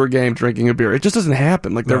after a game drinking a beer. It just doesn't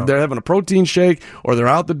happen. Like they're having a protein shake or they're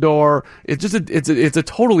out the door. It's just it's a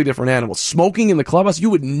totally different animal. Smoking in the clubhouse, you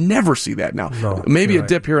would never see that now. No, maybe a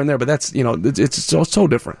dip here and there, but that's it's so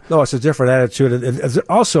different. No, it's a different attitude. It's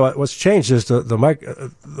also, what's changed is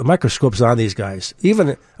the microscopes on these guys,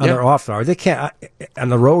 even on their off hour. They can't on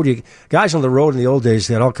the road. Guys on the road in the old days,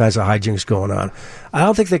 they had all kinds of hijinks going on. I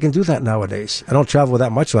don't think they can do that nowadays. I don't travel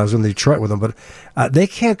that much. I was in Detroit with them, but they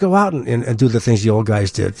can't go out and do the things the old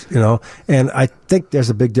guys did, And I think there's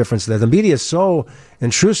a big difference there. The media is so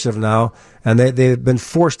intrusive now, and they've been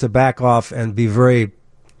forced to back off and be very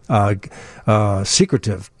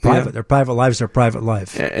secretive. Private. Their private lives, their private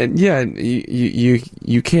life. And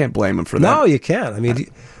you can't blame them for that. No, you can't. I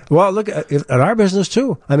mean, well, look at our business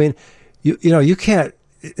too. I mean, you can't.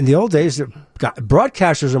 In the old days,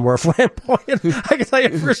 broadcasters are more flamboyant. I can tell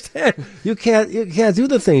you firsthand. You can't do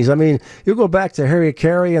the things. I mean, you go back to Harry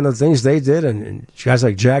Carey and the things they did, and guys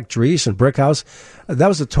like Jack Drees and Brickhouse. That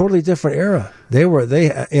was a totally different era. You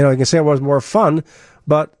can say it was more fun,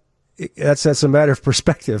 but that's a matter of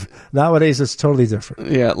perspective. Nowadays, it's totally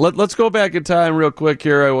different. Yeah, let's go back in time real quick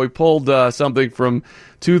here. We pulled something from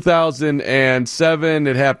 2007.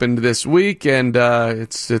 It happened this week, and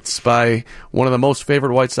it's by one of the most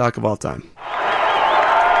favorite White Sox of all time.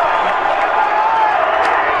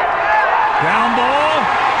 Ground ball.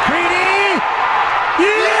 Creedy.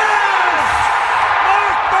 Yes!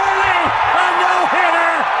 Mark Burley, a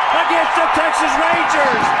no-hitter against the Texas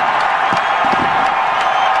Rangers.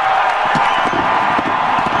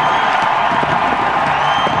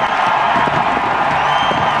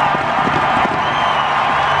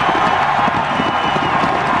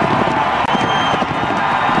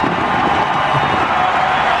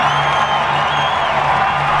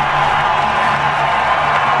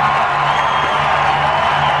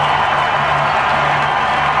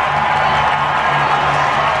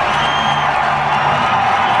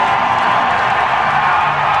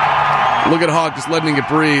 Look at Hawk just letting it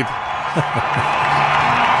breathe.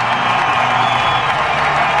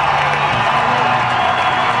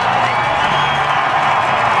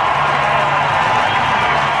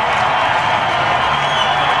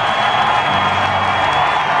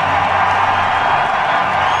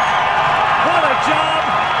 What a job!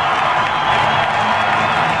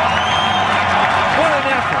 What an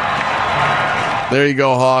effort! There you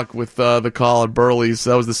go, Hawk, with the call at Burley's.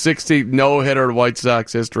 That was the 16th no-hitter in White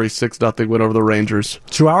Sox history. 6-0 win over the Rangers.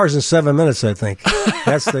 2 hours and 7 minutes, I think.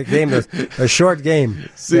 That's the game. A short game.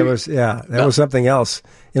 That was something else.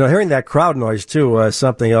 Hearing that crowd noise too was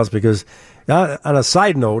something else. Because on a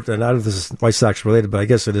side note, and I don't know if this is White Sox related, but I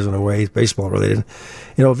guess it is in a way, baseball related.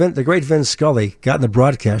 The great Vin Scully got into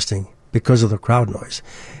broadcasting because of the crowd noise.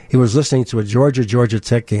 He was listening to a Georgia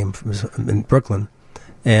Tech game in Brooklyn,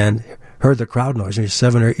 and heard the crowd noise. He was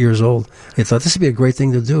 7 or 8 years old. He thought this would be a great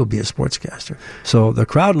thing to do, be a sportscaster. So the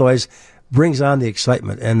crowd noise brings on the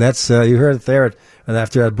excitement, and that's you heard it there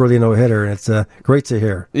after that Burley no-hitter, and it's great to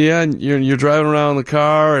hear. Yeah, and you're driving around in the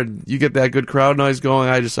car, and you get that good crowd noise going.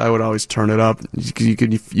 I would always turn it up. You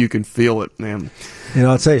can feel it, man.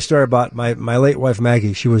 I'll tell you a story about my late wife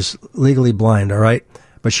Maggie. She was legally blind, all right,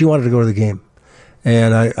 but she wanted to go to the game,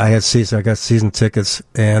 and I had seats. I got season tickets,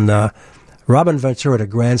 and Robin Ventura had a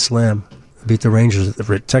grand slam, beat the Rangers,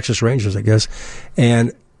 the Texas Rangers, I guess,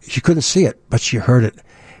 and she couldn't see it, but she heard it,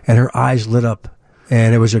 and her eyes lit up,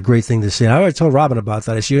 and it was a great thing to see. And I already told Robin about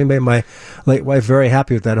that. I said, you made my late wife very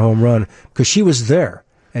happy with that home run, because she was there,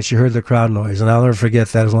 and she heard the crowd noise, and I'll never forget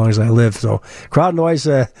that as long as I live. So crowd noise,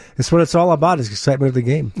 it's what it's all about, is excitement of the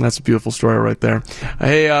game. That's a beautiful story right there.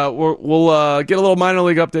 Hey, we'll get a little minor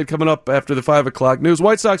league update coming up after the 5 o'clock news.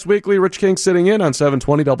 White Sox Weekly, Rich King sitting in on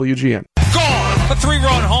 720 WGN. A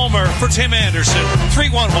 3-run homer for Tim Anderson.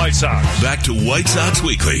 3-1 White Sox. Back to White Sox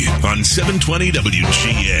Weekly on 720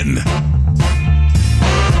 WGN.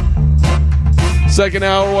 Second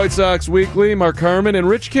hour, White Sox Weekly. Mark Carman and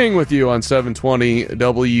Rich King with you on 720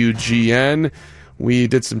 WGN. We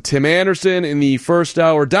did some Tim Anderson in the first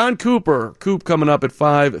hour. Don Cooper. Coop coming up at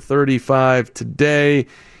 5:35 today.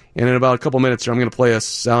 And in about a couple minutes here, I'm going to play a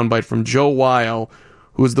soundbite from Joe Weil,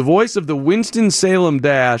 who is the voice of the Winston-Salem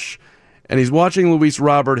Dash, and he's watching Luis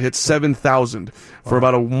Robert hit 7,000 for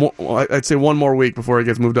about I'd say one more week before he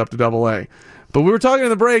gets moved up to Double-A. But we were talking in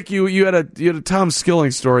the break. You had a Tom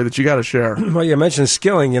Skilling story that you got to share. Well, you mentioned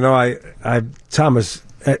Skilling. Tom is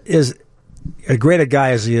as great a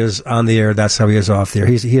guy as he is on the air. That's how he is off the air.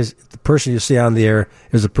 He is the person you see on the air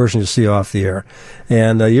is the person you see off the air.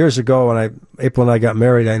 And years ago, when April and I got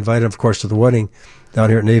married, I invited him, of course, to the wedding down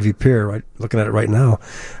here at Navy Pier. Right, looking at it right now,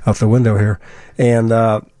 out the window here, and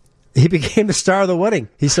he became the star of the wedding.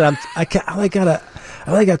 He said, I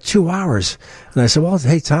only got 2 hours. And I said, well,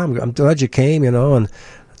 hey, Tom, I'm glad you came, and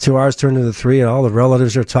 2 hours turned into 3, and all the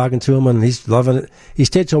relatives are talking to him, and he's loving it. He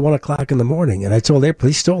stayed till 1 o'clock in the morning, and I told April,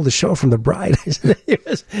 he stole the show from the bride.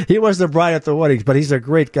 he was the bride at the wedding, but he's a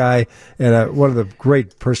great guy and one of the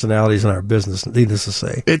great personalities in our business, needless to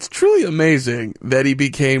say. It's truly amazing that he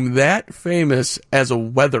became that famous as a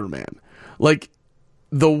weatherman. Like,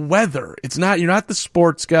 the weather. You're not the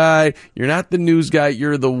sports guy, you're not the news guy,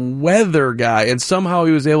 you're the weather guy. And somehow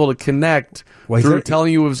he was able to connect through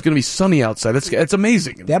telling you it was going to be sunny outside. It's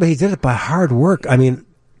amazing. Yeah, but he did it by hard work. I mean,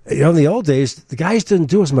 in the old days, the guys didn't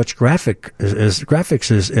do as much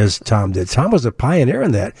graphics as Tom did. Tom was a pioneer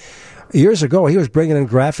in that. Years ago, he was bringing in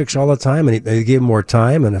graphics all the time, and he gave him more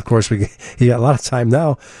time. And, of course, he got a lot of time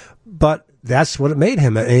now. But that's what it made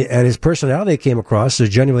him. And his personality came across as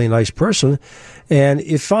a genuinely nice person. And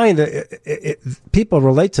you find people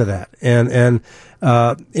relate to that. And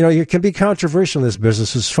you can be controversial in this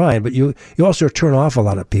business, it's fine, but you also turn off a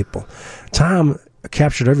lot of people. Tom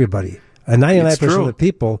captured everybody. And 99% of the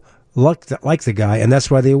people like the guy, and that's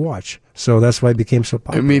why they watch. So that's why he became so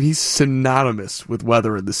popular. I mean, he's synonymous with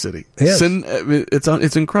weather in the city. Yes.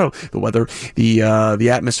 It's incredible. The weather, the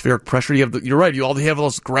atmospheric pressure. You're right. You have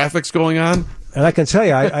those graphics going on. And I can tell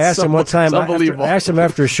you, I asked him one time. I asked him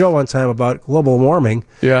after a show one time about global warming.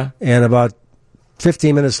 Yeah. And about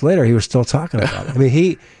 15 minutes later, he was still talking about it. I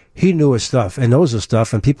mean, he knew his stuff and knows his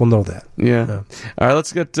stuff, and people know that. Yeah. All right,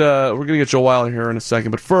 let's get. We're going to get Joe Weiler here in a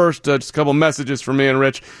second, but first, just a couple messages from me and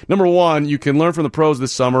Rich. Number one, you can learn from the pros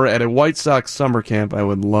this summer at a White Sox summer camp. I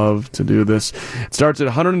would love to do this. It starts at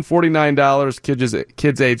 $149.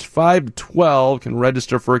 Kids aged 5 to 12 can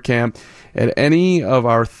register for a camp at any of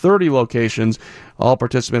our 30 locations. All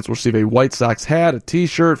participants will receive a White Sox hat, a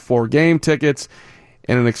T-shirt, 4 game tickets,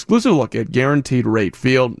 and an exclusive look at Guaranteed Rate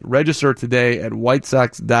Field. Register today at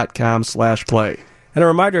whitesox.com/play. And a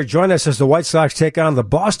reminder, join us as the White Sox take on the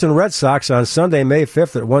Boston Red Sox on Sunday, May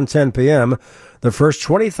 5th at 1:10 p.m. The first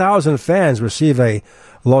 20,000 fans receive a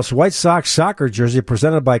Los White Sox soccer jersey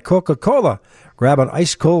presented by Coca-Cola. Grab an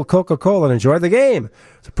ice-cold Coca-Cola and enjoy the game.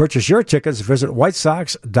 To purchase your tickets, visit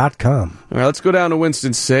whitesox.com. All right, let's go down to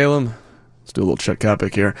Winston-Salem. Let's do a little Chuck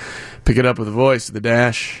Kopic here. Pick it up with the voice of the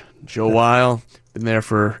Dash, Joe Weil. Been there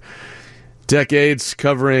for decades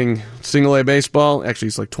covering single-A baseball. Actually,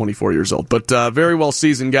 he's like 24 years old, but very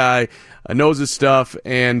well-seasoned guy. Knows his stuff.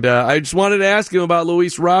 And I just wanted to ask him about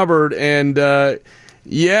Luis Robert. And, I'm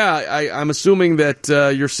assuming that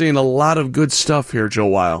you're seeing a lot of good stuff here, Joe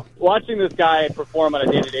Weil. Watching this guy perform on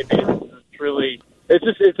a day-to-day basis is truly,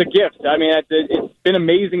 it's a gift. I mean, it's been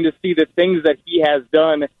amazing to see the things that he has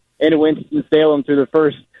done in Winston-Salem through the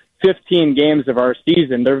first 15 games of our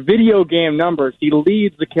season. Their video game numbers, he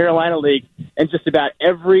leads the Carolina League in just about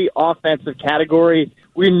every offensive category.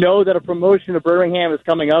 We know that a promotion to Birmingham is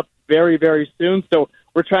coming up very, very soon, so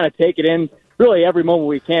we're trying to take it in really every moment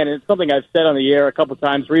we can. And it's something I've said on the air a couple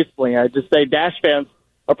times recently. I just say, Dash fans,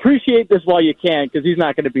 appreciate this while you can, because he's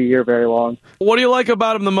not going to be here very long. What do you like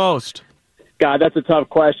about him the most? God, that's a tough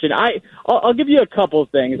question. I'll give you a couple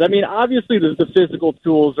of things. I mean, obviously the physical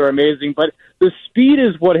tools are amazing, but the speed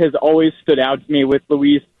is what has always stood out to me with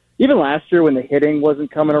Luis. Even last year when the hitting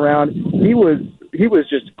wasn't coming around, he was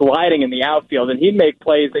just gliding in the outfield, and he'd make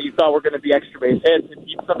plays that you thought were going to be extra base hits, and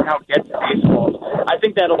he'd somehow get to baseballs. I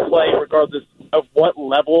think that'll play regardless of what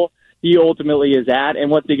level he ultimately is at, and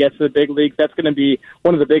once he gets to the big leagues, that's going to be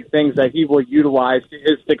one of the big things that he will utilize to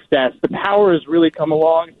his success. The power has really come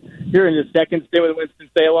along here in his second stint with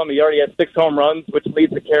Winston-Salem. He already has 6 home runs, which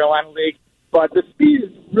leads the Carolina League. But the speed is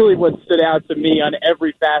really what stood out to me on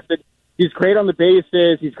every facet. He's great on the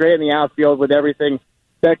bases. He's great in the outfield with everything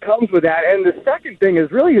that comes with that. And the second thing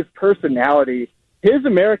is really his personality. His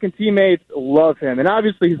American teammates love him, and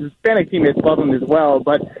obviously his Hispanic teammates love him as well,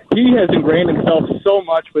 but he has ingrained himself so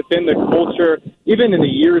much within the culture, even in a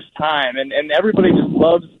year's time, and everybody just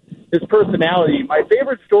loves his personality. My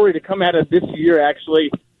favorite story to come out of this year,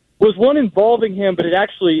 actually, was one involving him, but it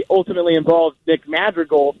actually ultimately involved Nick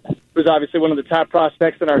Madrigal, who was obviously one of the top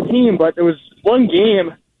prospects on our team, but there was one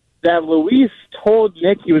game that Luis told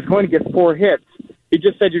Nick he was going to get 4 hits, He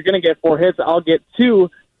just said, you're going to get 4 hits, I'll get 2.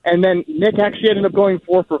 And then Nick actually ended up going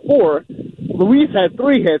 4 for 4. Luis had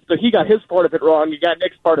 3 hits, so he got his part of it wrong. He got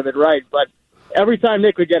Nick's part of it right. But every time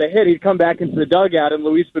Nick would get a hit, he'd come back into the dugout, and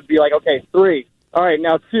Luis would be like, okay, 3. All right,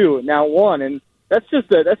 now 2, now 1. And that's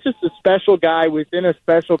just a special guy within a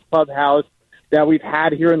special clubhouse that we've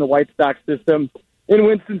had here in the White Sox system in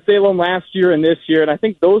Winston-Salem last year and this year. And I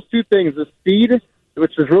think those two things, the speed,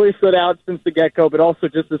 which has really stood out since the get-go, but also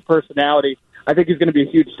just his personality, I think he's going to be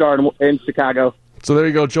a huge star in Chicago. So there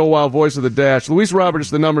you go, Joe Wild, voice of the Dash. Luis Robert,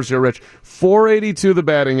 just the numbers here, Rich. 482 the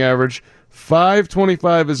batting average,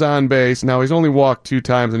 525 is on base. Now, he's only walked 2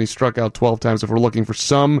 times, and he struck out 12 times if we're looking for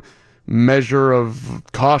some measure of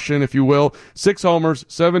caution, if you will. 6 homers,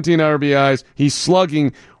 17 RBIs. He's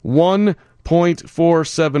slugging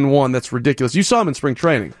 1.471. That's ridiculous. You saw him in spring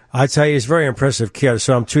training. I tell you, he's a very impressive kid. I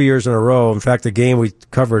saw him 2 years in a row. In fact, the game we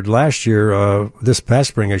covered last year, this past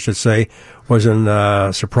spring, I should say, was in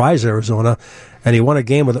Surprise, Arizona. And he won a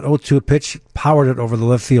game with an 0-2 pitch, powered it over the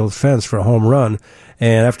left field fence for a home run.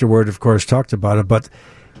 And afterward, of course, talked about it. But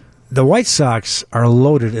the White Sox are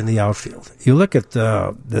loaded in the outfield. You look at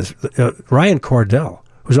Ryan Cordell,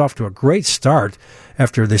 who's off to a great start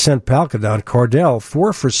after they sent Palka down. Cordell,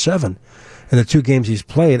 4 for 7 in the 2 games he's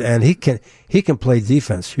played, and he can play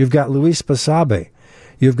defense. You've got Luis Basabe.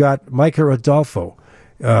 You've got Micah Rodolfo.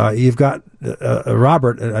 You've got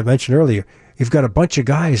Robert, I mentioned earlier. You've got a bunch of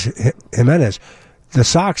guys, Jimenez. The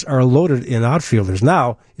Sox are loaded in outfielders.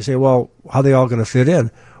 Now, you say, well, how are they all going to fit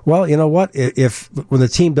in? Well, you know what? If when the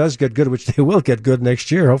team does get good, which they will get good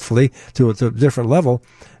next year, hopefully, to a different level,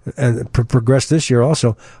 and progress this year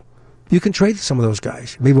also, you can trade some of those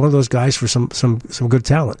guys. Maybe one of those guys for some good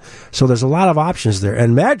talent. So there's a lot of options there.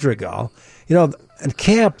 And Madrigal, in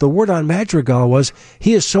camp, the word on Madrigal was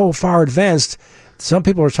he is so far advanced. Some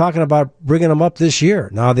people are talking about bringing him up this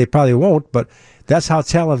year. Now, they probably won't, but that's how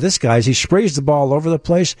talented this guy is. He sprays the ball all over the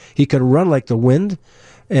place. He can run like the wind.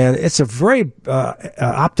 And it's a very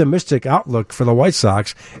optimistic outlook for the White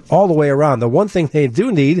Sox all the way around. The one thing they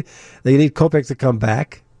need Kopech to come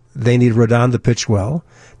back. They need Rodon to pitch well.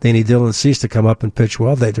 They need Dylan Cease to come up and pitch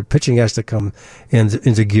well. Their pitching has to come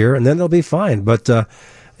into gear, and then they'll be fine. But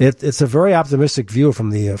it's a very optimistic view from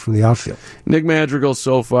the outfield. Nick Madrigal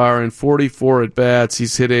so far in 44 at-bats.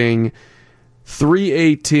 He's hitting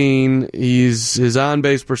 .318. His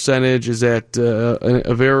on-base percentage is at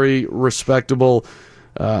a very respectable,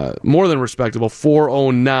 more than respectable,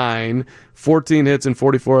 .409. 14 hits and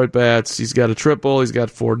 44 at-bats. He's got a triple. He's got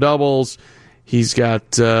 4 doubles. He's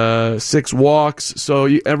got 6 walks, so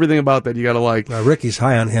everything about that you got to like. Ricky's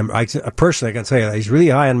high on him. Personally, I can tell you that. He's really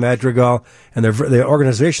high on Madrigal, and the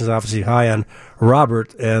organization's obviously high on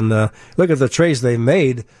Robert. And look at the trades they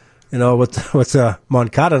made, with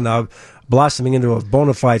Moncada now blossoming into a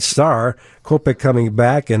bona fide star, Kopech coming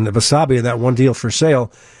back, and Basabe in that one deal for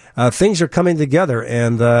sale. Things are coming together,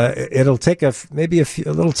 and it'll take maybe a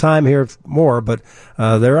little time here more, but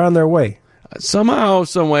they're on their way. Somehow,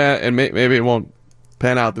 somewhere, and maybe it won't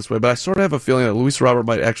pan out this way, but I sort of have a feeling that Luis Robert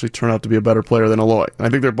might actually turn out to be a better player than Eloy. I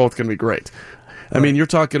think they're both going to be great. I mean, you're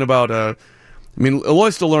talking about,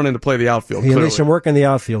 Eloy's still learning to play the outfield. He needs some work in the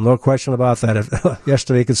outfield, no question about that.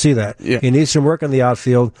 Yesterday you could see that. Yeah. He needs some work in the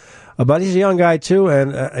outfield. But he's a young guy, too,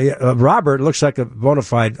 and Robert looks like a bona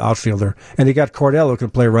fide outfielder. And you got Cordell who can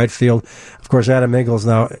play right field. Of course, Adam Engel's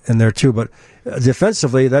now in there, too. But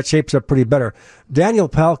defensively, that shapes up pretty better. Daniel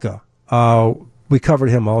Palka. We covered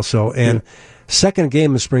him also, and second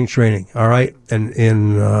game of spring training, all right, and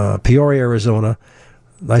in Peoria, Arizona,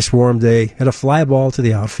 nice warm day, hit a fly ball to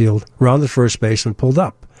the outfield, rounded first base, and pulled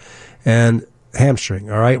up, and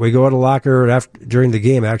hamstring, all right. We go to the locker during the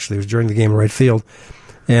game, actually, it was during the game in right field,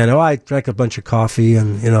 and I drank a bunch of coffee,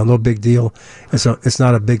 and no big deal. It's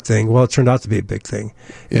not a big thing. Well, it turned out to be a big thing.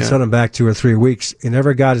 It sent him back 2 or 3 weeks. He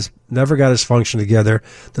never got his function together.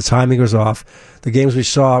 The timing was off. The games we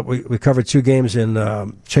saw, we covered 2 games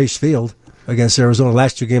in Chase Field against Arizona.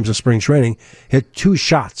 Last 2 games of spring training, hit 2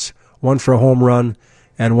 shots, one for a home run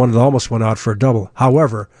and one that almost went out for a double.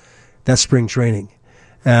 However, that's spring training.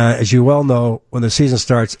 As you well know, when the season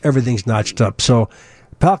starts, everything's notched up. So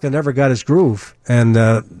Palka never got his groove, and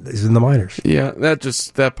he's in the minors. Yeah,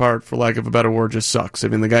 that part, for lack of a better word, just sucks. I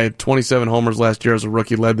mean, the guy had 27 homers last year as a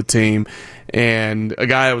rookie, led the team, and a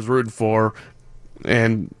guy I was rooting for,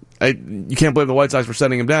 and you can't blame the White Sox for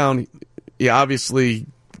setting him down. He obviously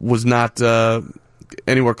was not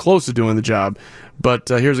anywhere close to doing the job, but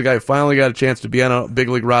here's a guy who finally got a chance to be on a big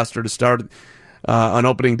league roster to start. on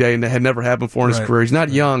opening day, and that had never happened before in his career. He's not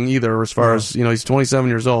young either, as far as he's 27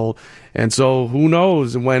 years old, and so who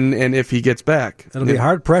knows when and if he gets back. It'll be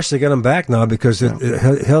hard pressed to get him back now because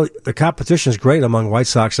the competition is great among White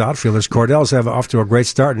Sox outfielders. Cordell's off to a great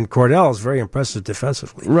start, and Cordell is very impressive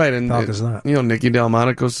defensively. Right, and Falcon's not. Nicky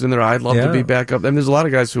Delmonico's in there. I'd love to be back up. And there's a lot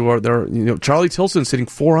of guys who are there. Charlie Tilson's hitting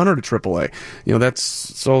 400 at AAA. That's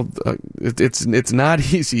so. It's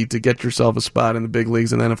not easy to get yourself a spot in the big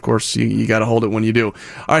leagues, and then of course you got to hold it when you do.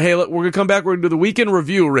 All right, hey, we're gonna come back. We're gonna do the weekend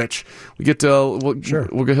review, Rich. We get to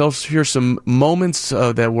we're gonna hear some moments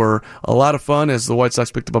that were a lot of fun as the White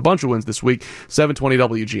Sox picked up a bunch of wins this week. 720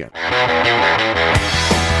 WGN.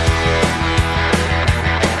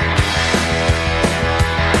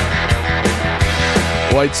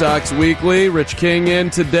 White Sox Weekly. Rich King in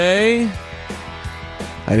today.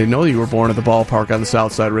 I didn't know you were born at the ballpark on the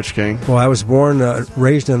south side, Rich King. Well, I was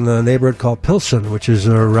raised in a neighborhood called Pilsen, which is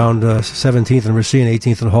around 17th and Racine,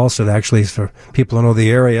 18th and Halstead, actually, for people who know the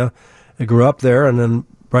area. I grew up there, and then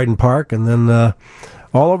Brighton Park, and then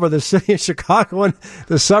all over the city of Chicago and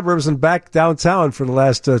the suburbs and back downtown for the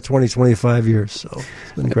last 20, 25 years. So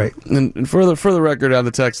it's been great. And for the record on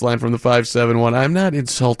the text line from the 571, I'm not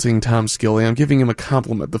insulting Tom Skilly. I'm giving him a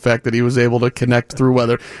compliment, the fact that he was able to connect through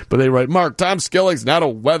weather. But they write, Mark, Tom Skilly's not a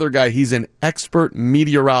weather guy. He's an expert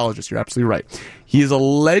meteorologist. You're absolutely right. He is a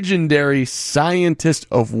legendary scientist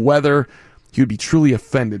of weather. He would be truly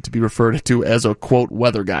offended to be referred to as a, quote,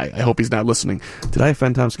 weather guy. I hope he's not listening. Did I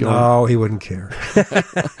offend Tom Skilly? No, he wouldn't care.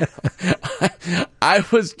 I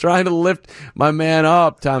was trying to lift my man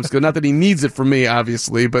up, Tom Skilly. Not that he needs it from me,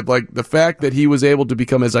 obviously, but like the fact that he was able to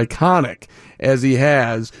become as iconic as he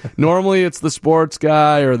has. Normally it's the sports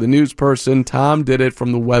guy or the news person. Tom did it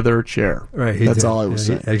from the weather chair. Right. That's all I was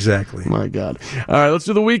saying. Exactly. My God. All right, let's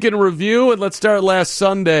do the weekend review, and let's start last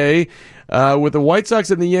Sunday. With the White Sox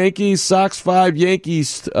and the Yankees, Sox 5,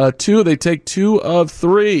 Yankees 2. They take 2 of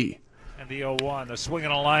 3. And the 0-1, a swing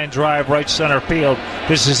and a line drive right center field.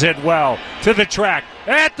 This is hit well to the track,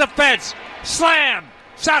 at the fence, slam.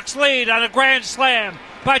 Sox lead on a grand slam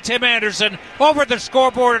by Tim Anderson over the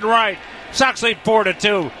scoreboard and right. Sox lead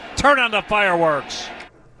 4-2. Turn on the fireworks.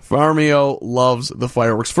 Farmio loves the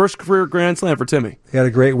fireworks. First career grand slam for Timmy. He had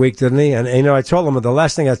a great week, didn't he? And I told him, the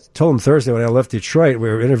last thing I told him Thursday when I left Detroit, we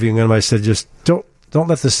were interviewing him, I said, just don't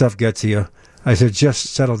let this stuff get to you. I said, just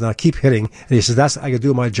settle down, keep hitting. And he said, I can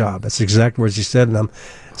do my job. That's the exact words he said. And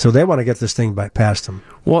so they want to get this thing past him.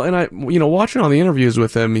 Well, and watching all the interviews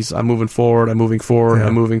with him, I'm moving forward, I'm moving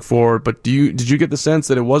forward. But did you get the sense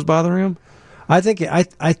that it was bothering him? I think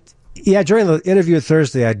during the interview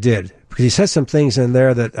Thursday I did. Because he said some things in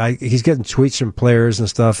there that he's getting tweets from players and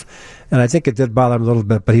stuff, and I think it did bother him a little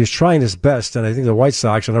bit. But he was trying his best, and I think the White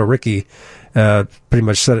Sox, I know Ricky pretty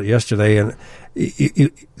much said it yesterday, and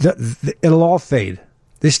it'll all fade.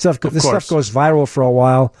 This stuff goes viral for a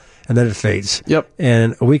while, and then it fades. Yep.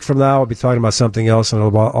 And a week from now, we'll be talking about something else, and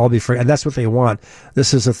it'll all be free. And that's what they want.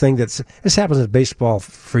 This is a thing this happens in baseball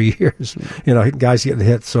for years. Guys getting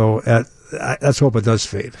hit. So let's hope it does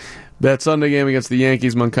fade. That Sunday game against the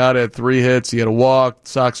Yankees, Moncada had 3 hits. He had a walk.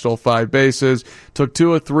 Sox stole 5 bases. Took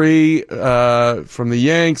 2 of 3 from the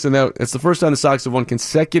Yanks, and it's the first time the Sox have won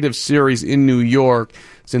consecutive series in New York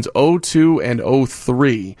since 2002 and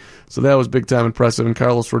 2003. So that was big time impressive. And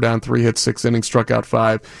Carlos Rodon, 3 hits, 6 innings, struck out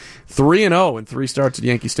 5. 3-0 in 3 starts at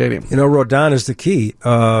Yankee Stadium. Rodon is the key.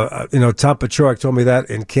 Tom Paciorek told me that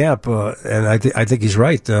in camp, and I think he's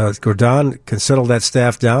right. Rodon can settle that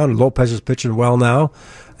staff down. Lopez is pitching well now.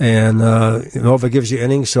 And Nova gives you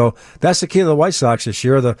innings, so that's the key to the White Sox this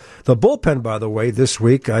year. The bullpen, by the way, this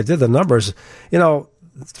week I did the numbers.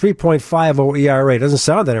 3.50 ERA doesn't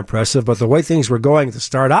sound that impressive, but the way things were going to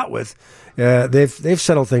start out with, they've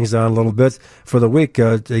settled things down a little bit for the week.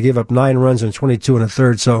 They gave up 9 runs in 22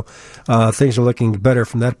 1/3, so things are looking better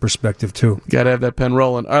from that perspective too. Got to have that pen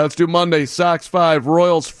rolling. All right, let's do Monday. Sox 5,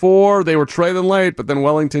 Royals 4. They were trailing late, but then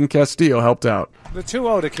Wellington Castillo helped out. The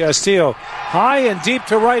 2-0 to Castillo. High and deep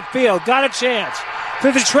to right field. Got a chance.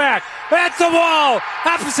 To the track. At the wall.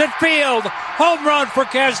 Opposite field. Home run for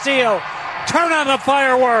Castillo. Turn on the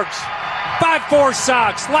fireworks. 5-4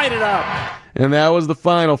 Sox. Light it up. And that was the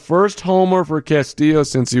final. First homer for Castillo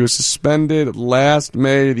since he was suspended last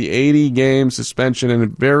May. The 80-game suspension and a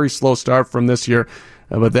very slow start from this year.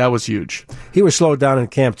 But that was huge. He was slowed down in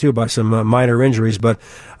camp, too, by some minor injuries. But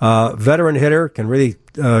veteran hitter can really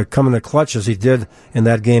come in the clutch as he did in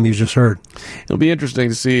that game you just heard. It'll be interesting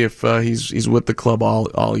to see if he's with the club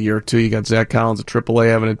all year, too. You got Zach Collins at AAA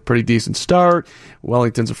having a pretty decent start.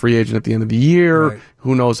 Wellington's a free agent at the end of the year. Right.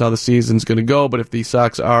 Who knows how the season's going to go. But if the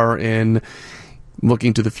Sox are in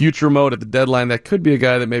looking to the future mode at the deadline, that could be a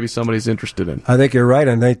guy that maybe somebody's interested in. I think you're right.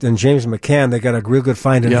 And James McCann, they got a real good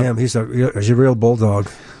find in him. He's a real bulldog.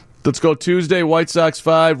 Let's go Tuesday. White Sox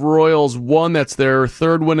 5, Royals 1. That's their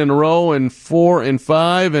third win in a row, and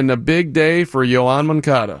 4-5, and a big day for Yoan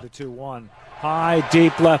Moncada. The 2-1. High,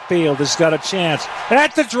 deep left field has got a chance.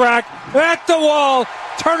 At the track, at the wall.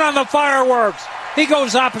 Turn on the fireworks. He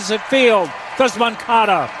goes opposite field. Does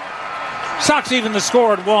Moncada. Sox even the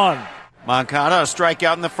score at 1. Moncada, a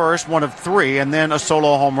strikeout in the first, 1 of 3, and then a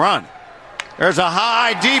solo home run. There's a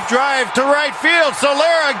high, deep drive to right field.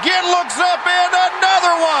 Solera again looks up, and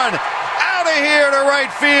another one out of here to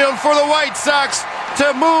right field for the White Sox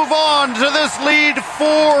to move on to this lead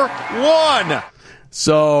 4-1.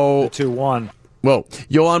 So 2-1. Well,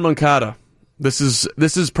 Yoan Moncada. This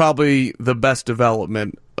is probably the best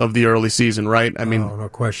development of the early season, right? I mean, no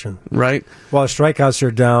question, right? Well, his strikeouts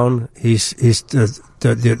are down. He's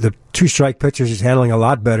the 2-strike pitchers he's handling a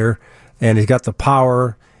lot better, and he's got the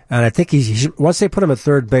power. And I think he's once they put him at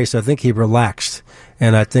third base, I think he relaxed.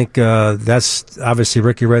 And I think that's obviously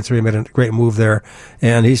Ricky Renteria made a great move there,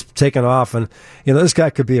 and he's taken off. And this guy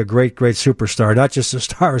could be a great superstar, not just a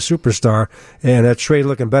star, a superstar. And that trade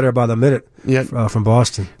looking better by the minute from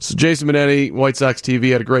Boston. So Jason Benetti, White Sox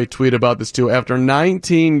TV, had a great tweet about this too. After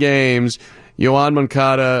 19 games, Yoan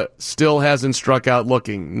Moncada still hasn't struck out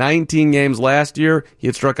looking. 19 games last year, he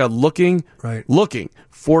had struck out looking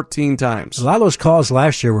 14 times. A lot of those calls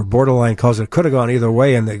last year were borderline calls that could have gone either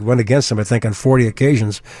way, and they went against him, I think, on 40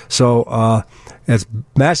 occasions. So it's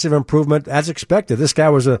massive improvement, as expected. This guy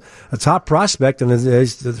was a top prospect, and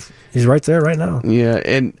he's right there right now. Yeah,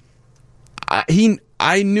 and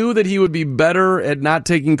I knew that he would be better at not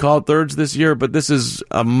taking called thirds this year, but this is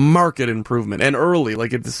a marked improvement, and early.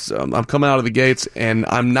 Like I'm coming out of the gates, and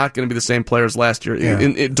I'm not going to be the same player as last year,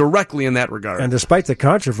 directly in that regard. And despite the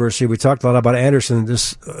controversy, we talked a lot about Anderson,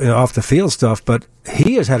 off the field stuff, but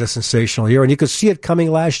he has had a sensational year, and you could see it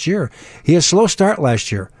coming last year. He had a slow start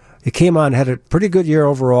last year. He came on, had a pretty good year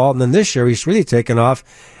overall, and then this year he's really taken off.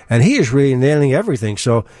 And he is really nailing everything.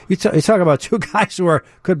 So you talk about two guys who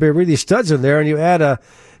could be really studs in there, and you add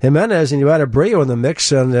Jimenez and you add Abreu in the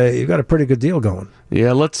mix, and you've got a pretty good deal going.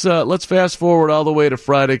 Yeah, let's fast forward all the way to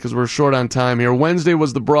Friday because we're short on time here. Wednesday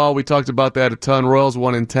was the brawl. We talked about that a ton. Royals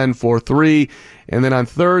won in 10, 4-3. And then on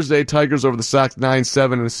Thursday, Tigers over the Sox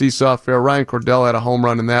 9-7 in a seesaw affair. Ryan Cordell had a home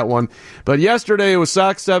run in that one. But yesterday it was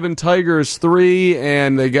Sox 7, Tigers 3,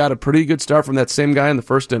 and they got a pretty good start from that same guy in the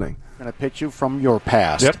first inning. Going to pitch you from your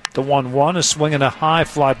past. Yep, the 1-1 is swinging a high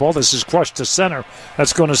fly ball. This is crushed to center.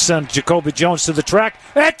 That's going to send Jacoby Jones to the track.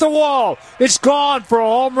 At the wall. It's gone for a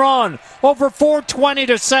home run. Over 420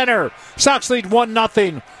 to center. Sox lead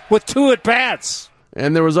 1-0 with 2 at-bats.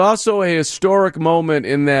 And there was also a historic moment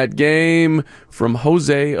in that game from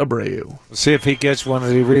Jose Abreu. See if he gets one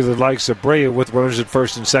that he really likes. Abreu with runners at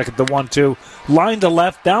first and second. The 1-2. Line to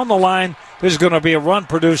left, down the line. This is going to be a run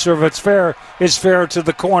producer. If it's fair to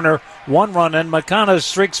the corner. 1 run, and Moncada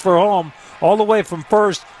streaks for home all the way from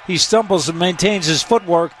first. He stumbles and maintains his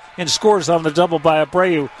footwork and scores on the double by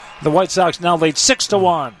Abreu. The White Sox now lead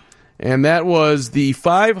 6-1. And that was the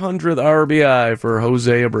 500th RBI for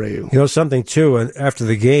Jose Abreu. Something, too, and after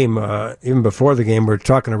the game, even before the game, we were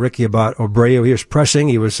talking to Ricky about Abreu. He was pressing.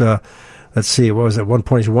 He was, what was it, 1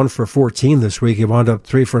 point? He's 1 for 14 this week. He wound up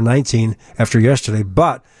 3 for 19 after yesterday.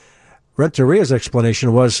 But Renteria's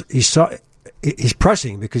explanation was he's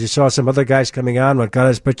pressing because he saw some other guys coming on.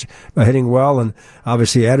 Moncada's hitting well, and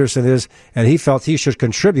obviously Anderson is, and he felt he should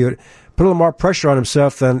contribute, put a little more pressure on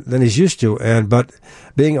himself than he's used to. But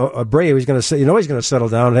being Abreu, he's going to settle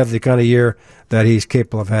down and have the kind of year that he's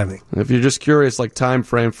capable of having. If you're just curious, like time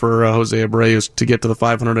frame for Jose Abreu to get to the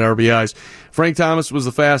 500 RBIs, Frank Thomas was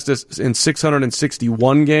the fastest in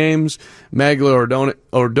 661 games. Magglio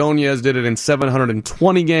Ordonez did it in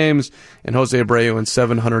 720 games, and Jose Abreu in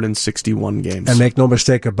 761 games. And make no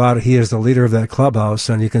mistake about it, he is the leader of that clubhouse,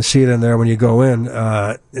 and you can see it in there when you go in.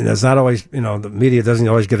 And it's not always, the media doesn't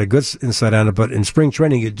always get a good insight on it, but in spring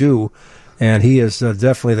training you do. And he is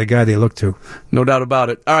definitely the guy they look to. No doubt about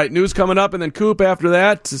it. All right, news coming up, and then Coop after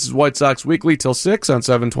that. This is White Sox Weekly till 6 on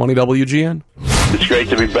 720 WGN. It's great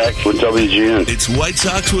to be back with WGN. It's White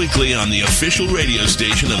Sox Weekly on the official radio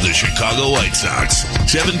station of the Chicago White Sox.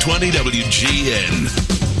 720 WGN.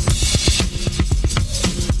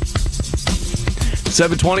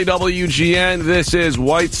 720 WGN. This is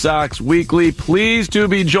White Sox Weekly. Pleased to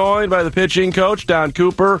be joined by the pitching coach, Don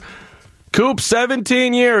Cooper. Coop,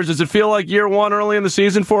 17 years. Does it feel like year one early in the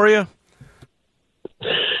season for you?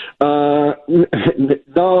 No,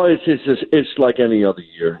 it's like any other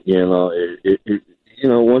year.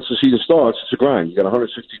 Once the season starts, it's a grind. You got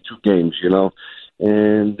 162 games,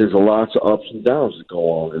 and there's a lots of ups and downs that go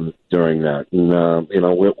on during that. And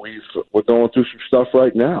we're going through some stuff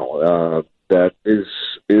right now that is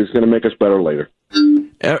going to make us better later.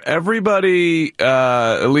 Everybody,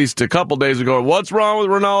 at least a couple days ago, what's wrong with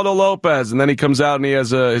Ronaldo Lopez? And then he comes out and he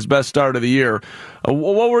has his best start of the year.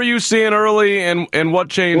 What were you seeing early, and what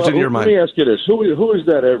changed in your mind? Let me ask you this: Who is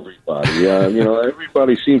that? Everybody,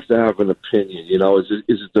 everybody seems to have an opinion.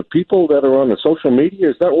 Is it the people that are on the social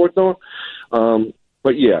media? Is that what we're doing?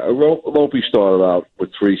 But yeah, Lopez started out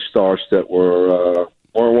with 3 starts that weren't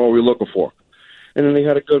what we were looking for. And then they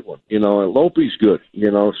had a good one, and Lopez's good.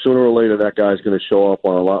 Sooner or later that guy's going to show up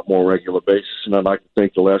on a lot more regular basis, and I'd like to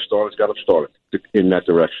think the last starter's got him started in that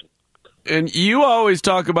direction. And you always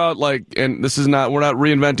talk about, and we're not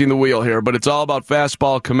reinventing the wheel here, but it's all about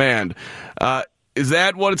fastball command. Is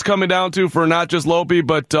that what it's coming down to for not just Lopez,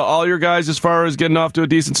 but all your guys as far as getting off to a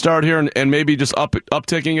decent start here and maybe just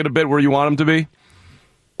upticking it a bit where you want them to be?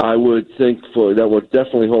 I would think that would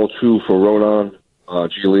definitely hold true for Rodon,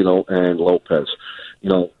 Giolito, and Lopez.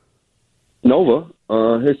 Nova,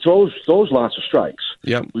 it throws lots of strikes.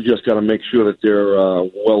 Yep. We just got to make sure that they're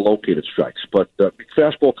well-located strikes. But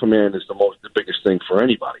fastball command is the biggest thing for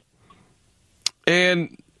anybody.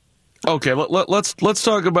 And okay, let's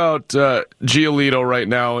talk about Giolito right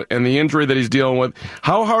now and the injury that he's dealing with.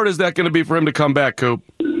 How hard is that going to be for him to come back, Coop?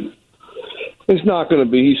 It's not going to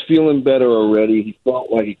be. He's feeling better already. He felt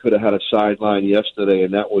like he could have had a sideline yesterday,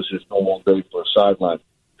 and that was his normal day for a sideline.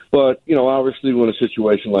 But, obviously when a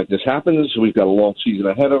situation like this happens, we've got a long season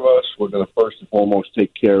ahead of us. We're going to first and foremost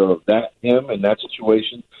take care of him and that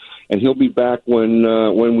situation. And he'll be back when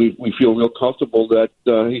we feel real comfortable that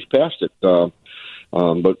he's past it.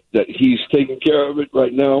 But that he's taking care of it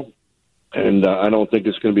right now. And I don't think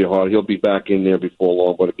it's going to be hard. He'll be back in there before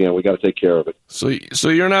long. But, again, we got to take care of it. So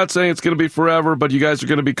you're not saying it's going to be forever, but you guys are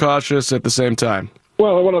going to be cautious at the same time?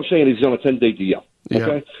 Well, what I'm saying is he's on a 10-day DL.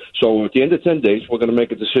 Okay? Yeah. So at the end of 10 days, we're going to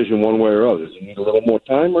make a decision one way or other. Does he need a little more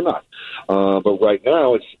time or not? But right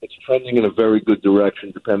now, it's trending in a very good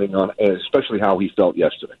direction, depending on especially how he felt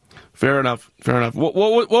yesterday. Fair enough. What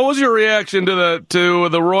was your reaction to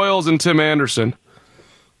the Royals and Tim Anderson?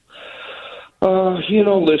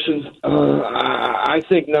 Listen, I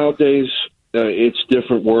think nowadays it's a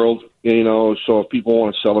different world, so if people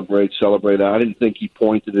want to celebrate. I didn't think he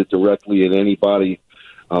pointed it directly at anybody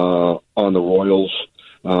on the Royals.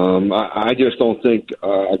 I just don't think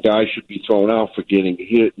a guy should be thrown out for getting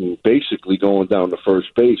hit and basically going down to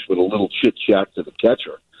first base with a little chit-chat to the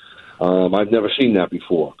catcher. I've never seen that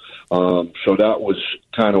before. So that was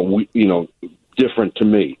kind of, different to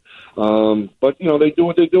me. But, they do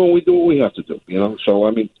what they do, and we do what we have to do, So,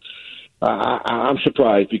 I mean, I'm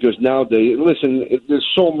surprised because nowadays, listen, there's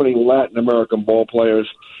so many Latin American ball players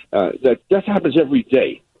that happens every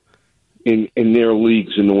day in their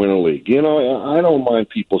leagues in the Winter League. I don't mind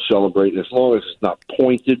people celebrating as long as it's not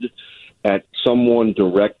pointed at someone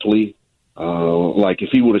directly. Like if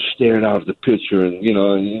he would have stared out at the pitcher and,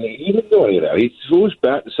 he didn't do any of that. He threw his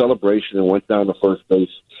bat in celebration and went down to first base.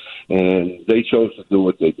 And they chose to do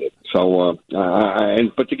what they did. So,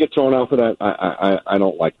 but to get thrown out for that, I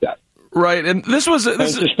don't like that. Right, and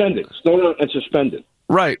suspended. Thrown out and suspended.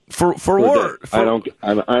 Right for words. I don't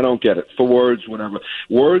get it. For words, whatever.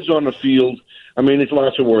 Words on the field. I mean, there's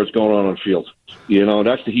lots of words going on the field.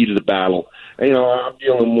 That's the heat of the battle. And, I'm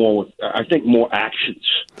dealing more with, I think, more actions.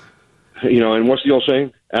 And what's the old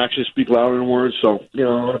saying? Actions speak louder than words. So,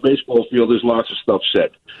 on a baseball field, there's lots of stuff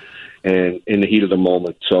said. And in the heat of the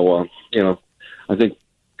moment. So, I think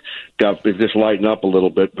got to just lighten up a little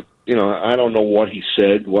bit. But, I don't know what he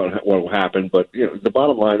said, what happened. But, the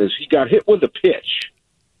bottom line is he got hit with a pitch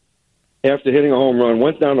after hitting a home run,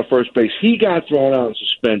 went down to first base. He got thrown out and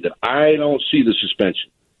suspended. I don't see the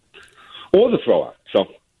suspension or the throwout. So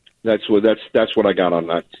that's what I got on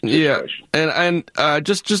that situation. Yeah, and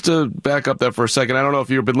just to back up that for a second, I don't know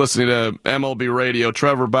if you've been listening to MLB radio.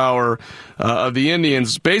 Trevor Bauer of the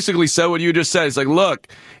Indians basically said what you just said. It's like, look,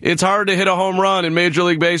 it's hard to hit a home run in Major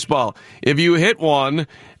League Baseball. If you hit one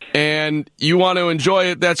and you want to enjoy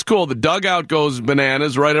it, that's cool. The dugout goes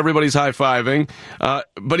bananas, right? Everybody's high-fiving.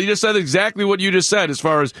 But he just said exactly what you just said as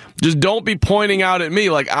far as just don't be pointing out at me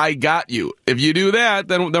like I got you. If you do that,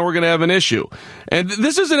 then we're going to have an issue. And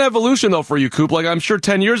this is an evolution, though, for you, Coop. Like, I'm sure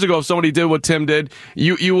 10 years ago, if somebody did what Tim did,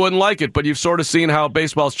 you wouldn't like it. But you've sort of seen how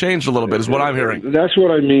baseball's changed a little bit, is what I'm hearing. That's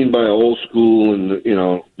what I mean by old school and,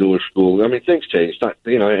 newer school. I mean, things change,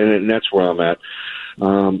 and that's where I'm at.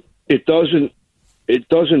 It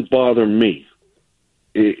doesn't bother me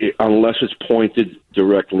unless it's pointed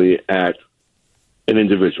directly at an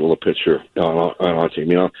individual, a pitcher on our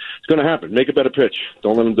team. It's going to happen. Make a better pitch.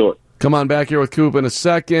 Don't let them do it. Come on back here with Coop in a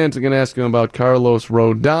second. I'm going to ask him about Carlos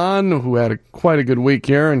Rodon, who had quite a good week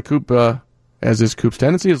here, and Coop, as is Coop's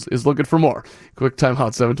tendency, is looking for more. Quick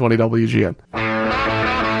timeout, 720 WGN.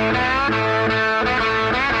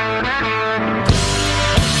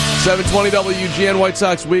 720 WGN, White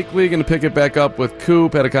Sox Weekly. Going to pick it back up with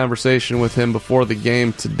Coop. Had a conversation with him before the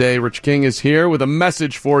game today. Rich King is here with a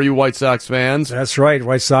message for you, White Sox fans. That's right,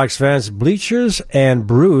 White Sox fans. Bleachers and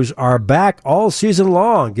Brews are back all season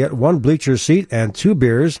long. Get one bleacher seat and 2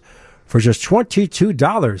 beers for just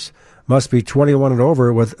 $22. Must be 21 and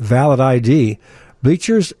over with valid ID.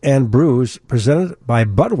 Bleachers and Brews, presented by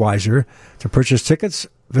Budweiser. To purchase tickets,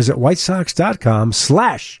 visit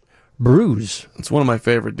whitesox.com/brews. It's one of my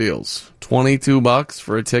favorite deals. $22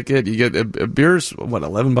 for a ticket. You get a beer's, what,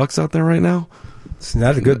 $11 out there right now? It's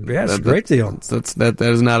not a good, it's a great deal. That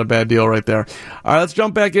is not a bad deal right there. All right, let's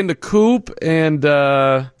jump back into Coop and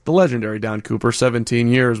the legendary Don Cooper, 17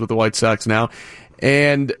 years with the White Sox now.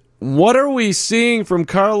 And what are we seeing from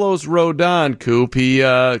Carlos Rodon, Coop? He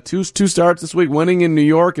two starts this week, winning in New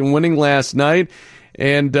York and winning last night.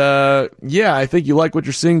 And, I think you like what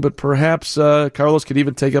you're seeing, but perhaps Carlos could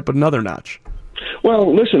even take up another notch.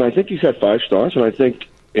 Well, listen, I think he's had 5 starts, and I think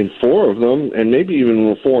in 4 of them, and maybe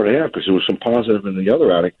even 4.5, because there was some positive in the other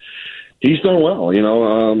outing, he's done well.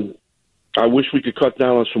 I wish we could cut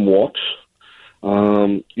down on some walks,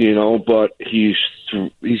 but he's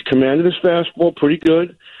commanded his fastball pretty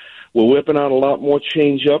good. We're whipping out a lot more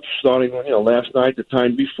changeups starting, last night, the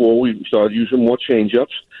time before, we started using more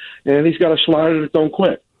changeups. And he's got a slider that don't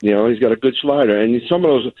quit. He's got a good slider. And some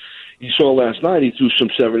of those you saw last night, he threw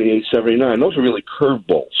some 78, 79. Those are really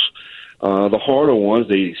curveballs. The harder ones,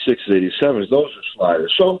 the 86, 87s, those are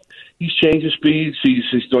sliders. So he's changing speeds. He's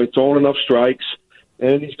throwing enough strikes.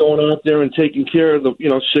 And he's going out there and taking care of the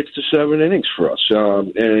 6 to 7 innings for us.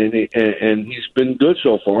 And he's been good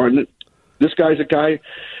so far. And this guy's a guy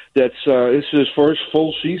that's this is his first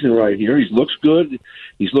full season right here. He looks good.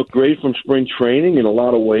 He's looked great from spring training in a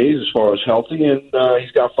lot of ways as far as healthy, and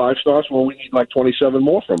he's got 5 starts. Well, we need like 27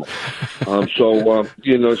 more from him. So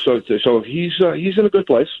he's in a good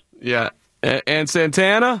place. Yeah, and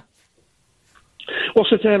Santana. Well,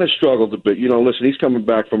 Santana struggled a bit. Listen, he's coming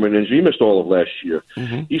back from an injury. He missed all of last year.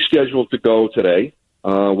 Mm-hmm. He's scheduled to go today,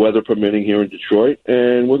 weather permitting, here in Detroit,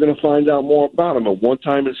 and we're going to find out more about him. At one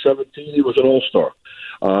time in 17, he was an all-star.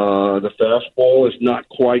 The fastball is not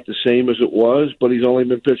quite the same as it was, but he's only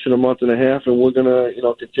been pitching a month and a half, and we're going to,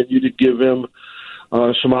 continue to give him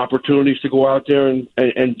some opportunities to go out there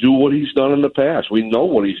and do what he's done in the past. We know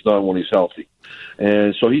what he's done when he's healthy,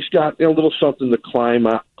 and so he's got a little something to climb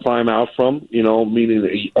out from.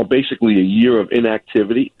 Meaning basically a year of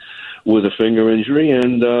inactivity with a finger injury,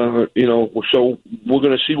 and so we're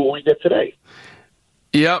going to see what we get today.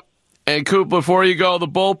 Yep. And Coop, before you go, the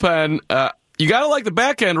bullpen. You got to like the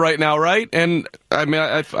back end right now, right? And I mean,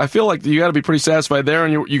 I feel like you got to be pretty satisfied there.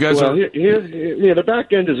 And you guys are. The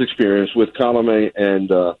back end is experienced with Carman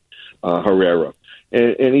and Herrera,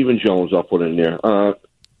 and even Jones I'll put in there.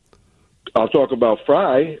 I'll talk about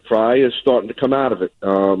Fry. Fry is starting to come out of it.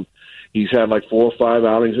 He's had like 4 or 5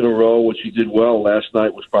 outings in a row, which he did well. Last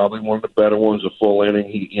night was probably one of the better ones, a full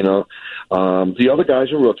inning. The other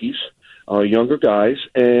guys are rookies, younger guys,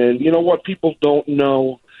 and you know what? People don't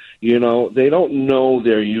know. They don't know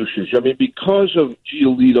their usage. I mean, because of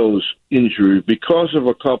Giolito's injury, because of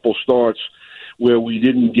a couple starts where we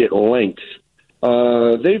didn't get length,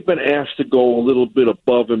 they've been asked to go a little bit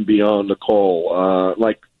above and beyond the call.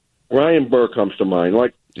 Like Ryan Burr comes to mind.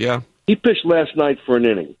 He pitched last night for an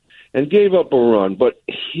inning and gave up a run, but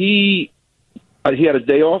he had a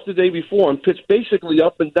day off the day before and pitched basically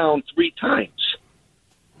up and down 3 times.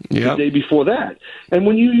 The day before that. And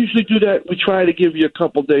when you usually do that, we try to give you a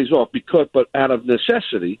couple days off but out of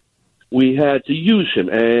necessity, we had to use him,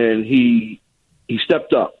 and he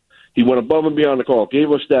stepped up. He went above and beyond the call,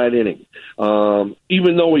 gave us that inning.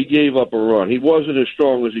 Even though he gave up a run, he wasn't as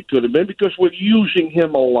strong as he could have been because we're using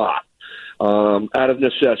him a lot out of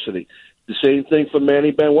necessity. The same thing for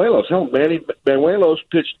Manny Banuelos. Hell, Manny Banuelos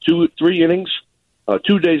pitched 3 innings,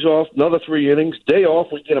 2 days off, another 3 innings, day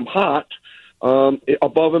off, we get him hot.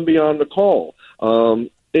 Above and beyond the call.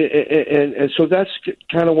 And so that's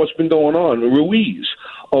kind of what's been going on. Ruiz,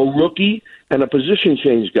 a rookie and a position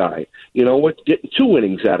change guy, getting 2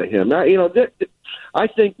 innings out of him. Now, I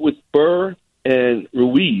think with Burr and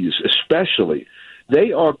Ruiz especially,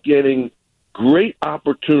 they are getting great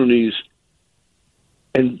opportunities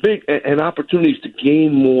and opportunities to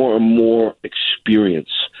gain more and more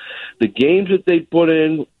experience. The games that they put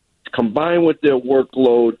in combined with their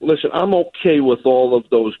workload, listen, I'm okay with all of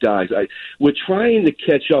those guys. We're trying to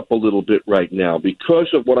catch up a little bit right now because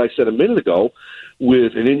of what I said a minute ago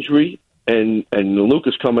with an injury and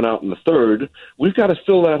Lucas coming out in the third. We've got to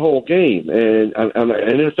fill that whole game. And an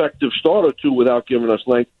ineffective start or two without giving us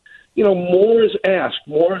length. Moore is asked.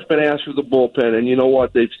 Moore has been asked for the bullpen, and you know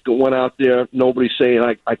what? They've went out there. Nobody's saying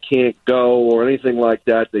I can't go or anything like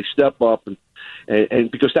that. They step up, and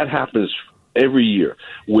because that happens every year,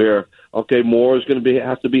 where Moore is going to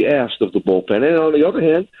have to be asked of the bullpen. And on the other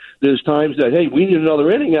hand, there's times that we need another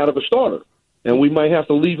inning out of a starter, and we might have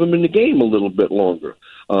to leave him in the game a little bit longer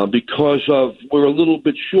because we're a little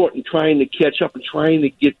bit short and trying to catch up and trying to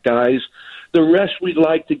get guys the rest we'd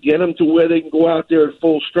like to get them to where they can go out there at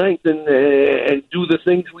full strength and do the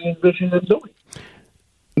things we envision them doing.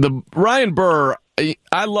 The Ryan Burr,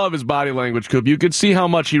 I love his body language, Coop. You could see how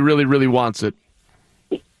much he really, really wants it.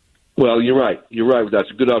 Well, you're right.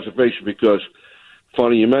 That's a good observation because,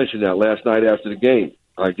 funny you mentioned that. Last night after the game,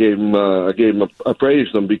 I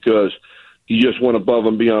praised him because he just went above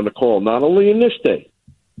and beyond the call, not only in this day,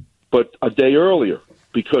 but a day earlier,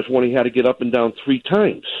 because when he had to get up and down 3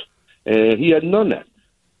 times. And he hadn't done that.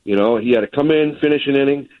 He had to come in, finish an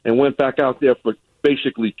inning, and went back out there for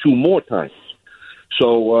basically 2 more times.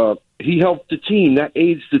 So he helped the team. That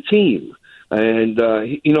aids the team. And,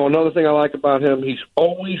 another thing I like about him, he's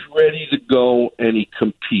always ready to go, and he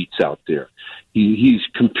competes out there. He's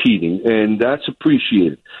competing, and that's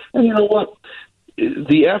appreciated. And you know what?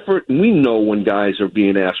 The effort, and we know when guys are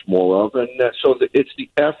being asked more of, and so it's the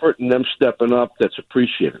effort and them stepping up that's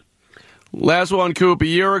appreciated. Last one, Coop. A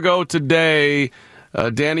year ago today,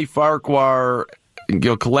 Danny Farquhar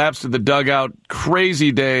collapsed in the dugout.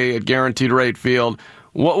 Crazy day at Guaranteed Rate Field.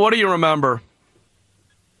 What do you remember?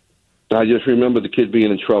 I just remember the kid being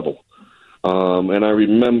in trouble. And I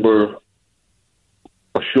remember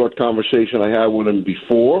a short conversation I had with him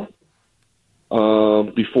before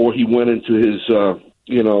he went into his,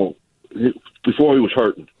 before he was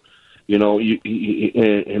hurting.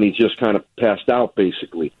 And he just kind of passed out,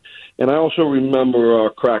 basically. And I also remember our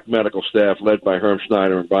crack medical staff led by Herm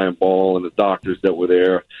Schneider and Brian Ball and the doctors that were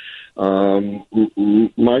there.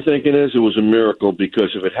 My thinking is it was a miracle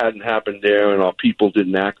because if it hadn't happened there and our people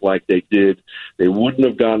didn't act like they did, they wouldn't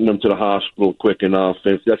have gotten him to the hospital quick enough.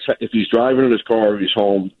 If he's driving in his car or he's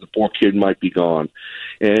home, the poor kid might be gone.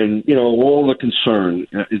 And, all the concern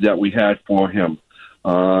that we had for him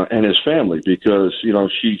and his family because,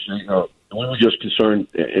 we were just concerned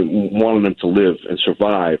and wanted him to live and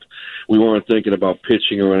survive. We weren't thinking about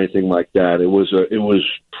pitching or anything like that.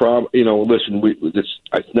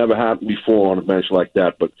 It's never happened before on a bench like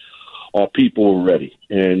that, but our people were ready.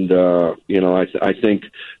 And, I think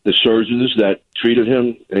the surgeons that treated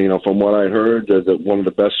him, from what I heard, that one of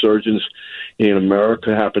the best surgeons in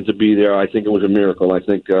America happened to be there. I think it was a miracle. I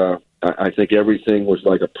think everything was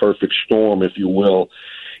like a perfect storm, if you will,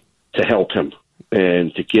 to help him.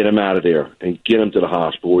 And to get him out of there and get him to the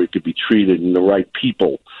hospital where he could be treated and the right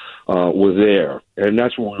people were there. And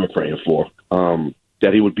that's what we were praying for,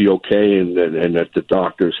 that he would be okay and that the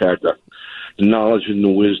doctors had the knowledge and the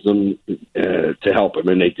wisdom to help him,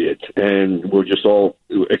 and they did. And we're just all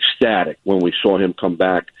ecstatic when we saw him come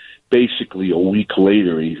back. Basically, a week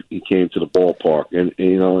later, he came to the ballpark. And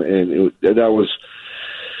it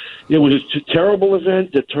was a terrible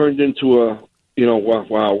event that turned into a,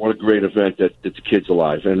 wow, what a great event that the kid's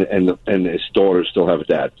alive and his daughters still have a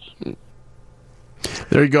dad.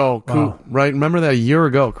 There you go. Wow. Coop, right? Remember that a year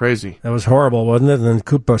ago? Crazy. That was horrible, wasn't it? And then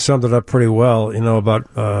Coop summed it up pretty well,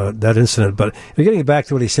 about that incident. But getting back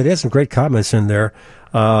to what he said, he had some great comments in there.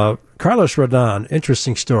 Carlos Rodon,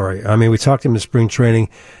 interesting story. I mean, we talked to him in spring training.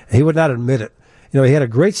 He would not admit it. He had a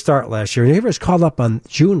great start last year. And he was called up on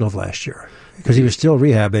June of last year because he was still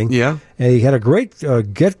rehabbing. Yeah. And he had a great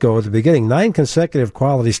get-go at the beginning, 9 consecutive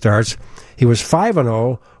quality starts. He was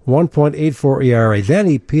 5-0, 1.84 ERA. Then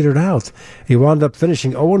he petered out. He wound up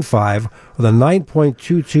finishing 0-5 with a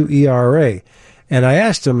 9.22 ERA. And I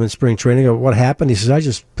asked him in spring training what happened. He says, I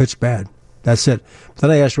just pitched bad. That's it.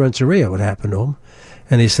 Then I asked Renteria what happened to him.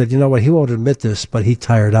 And he said, you know what, he won't admit this, but he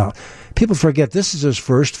tired out. People forget this is his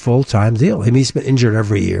first full-time deal. I mean, he's been injured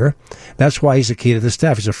every year. That's why he's a key to the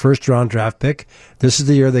staff. He's a first-round draft pick. This is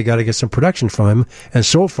the year they got to get some production from him. And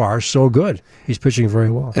so far, so good. He's pitching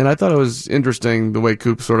very well. And I thought it was interesting the way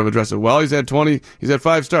Coop sort of addressed it. Well, he's had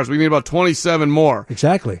 5 starts. We need about 27 more.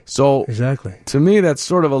 Exactly. To me, that's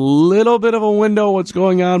sort of a little bit of a window what's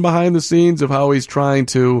going on behind the scenes of how he's trying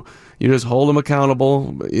to just hold him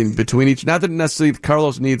accountable in between each. Not that necessarily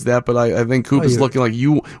Carlos needs that, but I think Coop is looking like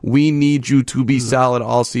we need you to be solid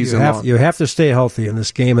all season long. You have to stay healthy in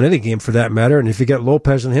this game, and any game for that matter. And if you get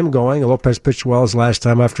Lopez and him going, Lopez pitched well his last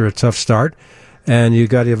time after a tough start, and you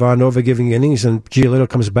got Ivan Nova giving innings, and Giolito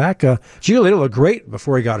comes back. Giolito looked great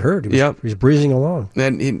before he got hurt. He was breezing along.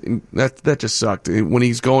 And that just sucked when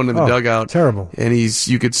he's going to the dugout. Terrible. And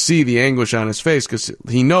you could see the anguish on his face because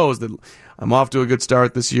he knows that I'm off to a good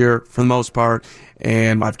start this year for the most part,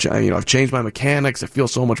 and I've changed my mechanics. I feel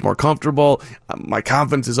so much more comfortable. My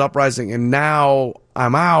confidence is uprising, and now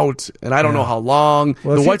I'm out, and I don't know how long.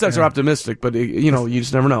 Well, the White Sox are optimistic, but you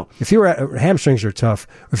just never know. If you were hamstrings are tough.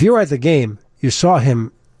 If you were at the game, you saw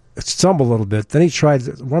him stumble a little bit. Then he tried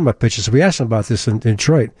warm-up pitches. We asked him about this in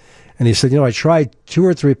Detroit, and he said, I tried 2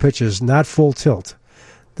 or 3 pitches, not full tilt.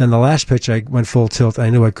 Then the last pitch, I went full tilt. I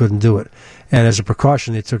knew I couldn't do it. And as a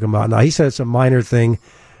precaution, they took him out. Now, he said it's a minor thing,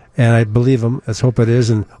 and I believe him. Let's hope it is.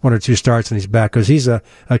 And 1 or 2 starts, and he's back. Because he's a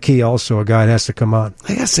key also, a guy that has to come on.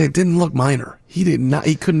 I got to say, it didn't look minor. He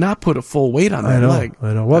could not put a full weight on that leg.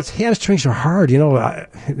 I know. Well, hamstrings are hard.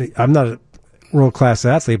 I'm not a world-class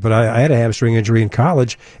athlete, but I had a hamstring injury in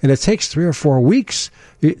college, and it takes 3 or 4 weeks,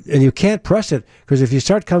 and you can't press it, because if you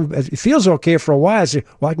start coming, it feels okay for a while. I say,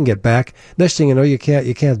 I can get back. Next thing you know, you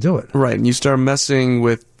can't do it. Right, and you start messing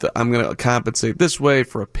with, I'm going to compensate this way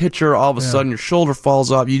for a pitcher. All of a sudden, your shoulder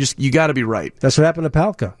falls off. You got to be right. That's what happened to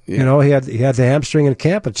Palka. Yeah. He had the hamstring in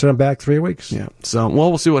camp and sent him back 3 weeks. Yeah. So,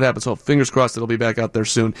 we'll see what happens. So, fingers crossed it'll be back out there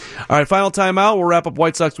soon. All right, final timeout. We'll wrap up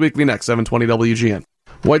White Sox Weekly next, 720 WGN.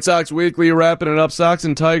 White Sox Weekly wrapping it up. Sox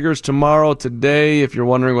and Tigers tomorrow. Today, if you're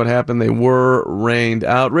wondering what happened, they were rained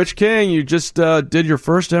out. Rich King, you just did your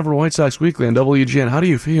first ever White Sox Weekly on WGN. How do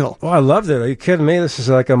you feel? Oh, I loved it. Are you kidding me? This is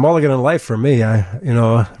like a mulligan in life for me.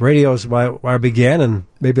 Radio is where I began, and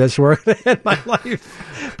maybe that's where I end my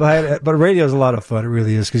life. But radio is a lot of fun. It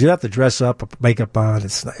really is, because you have to dress up, put makeup on.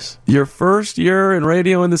 It's nice. Your first year in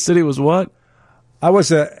radio in the city was what? I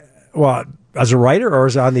was as a writer, or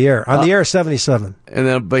was on the air? On the air, 77. And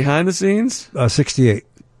then behind the scenes? 68.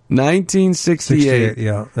 1968.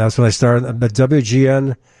 Yeah. That's when I started at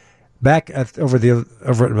WGN, back over the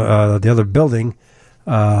other building,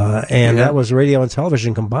 and that was radio and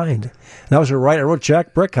television combined. And that was a writer. I wrote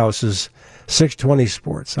Jack Brickhouse's 620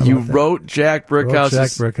 Sports. You wrote Jack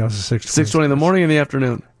Brickhouse's 620 in the morning and the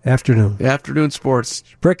afternoon? Afternoon sports.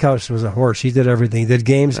 Brickhouse was a horse. He did everything. He did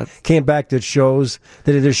games, came back, did shows.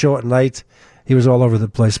 They did a show at night. He was all over the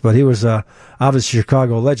place, but he was obviously a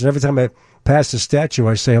Chicago legend. Every time I passed his statue,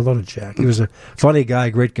 I say hello to Jack. He was a funny guy,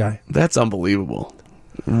 great guy. That's unbelievable.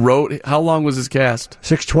 How long was his cast?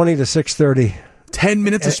 6:20 to 6:30. 10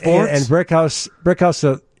 minutes of sports? And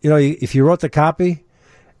Brickhouse, if you wrote the copy,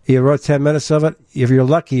 you wrote 10 minutes of it. If you're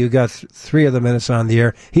lucky, you got 3 of the minutes on the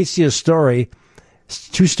air. He'd see a story,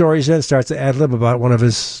 2 stories in, starts to ad-lib about one of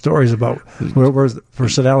his stories about where his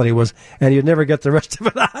personality was, and you'd never get the rest of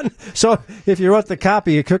it on. So if you wrote the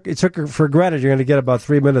copy, you took it for granted you're going to get about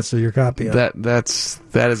 3 minutes of your copy. That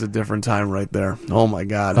is a different time right there. Oh, my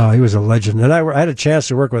God. Oh, he was a legend. And I had a chance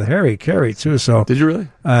to work with Harry Carey, too. So did you really?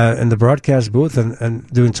 In the broadcast booth and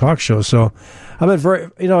doing talk shows. So I've been very,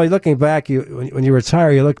 looking back, when you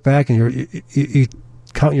retire, you look back and you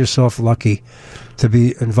count yourself lucky to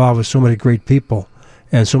be involved with so many great people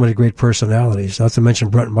and so many great personalities, not to mention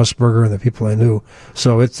Brent Musburger and the people I knew.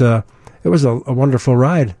 So it was a wonderful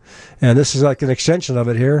ride. And this is like an extension of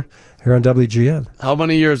it here on WGN. How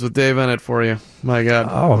many years with Dave in it for you? My God.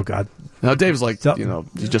 Oh, God. Now, Dave's he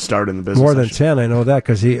just started in the business. More than 10, I know that,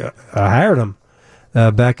 because I hired him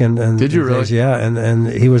back in Did you really? Days, yeah, and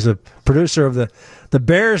he was a producer of the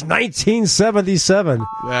Bears 1977.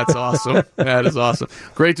 That's awesome. That is awesome.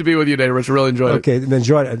 Great to be with you today, Rich. I really enjoyed it. Okay,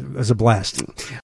 enjoyed it. It was a blast.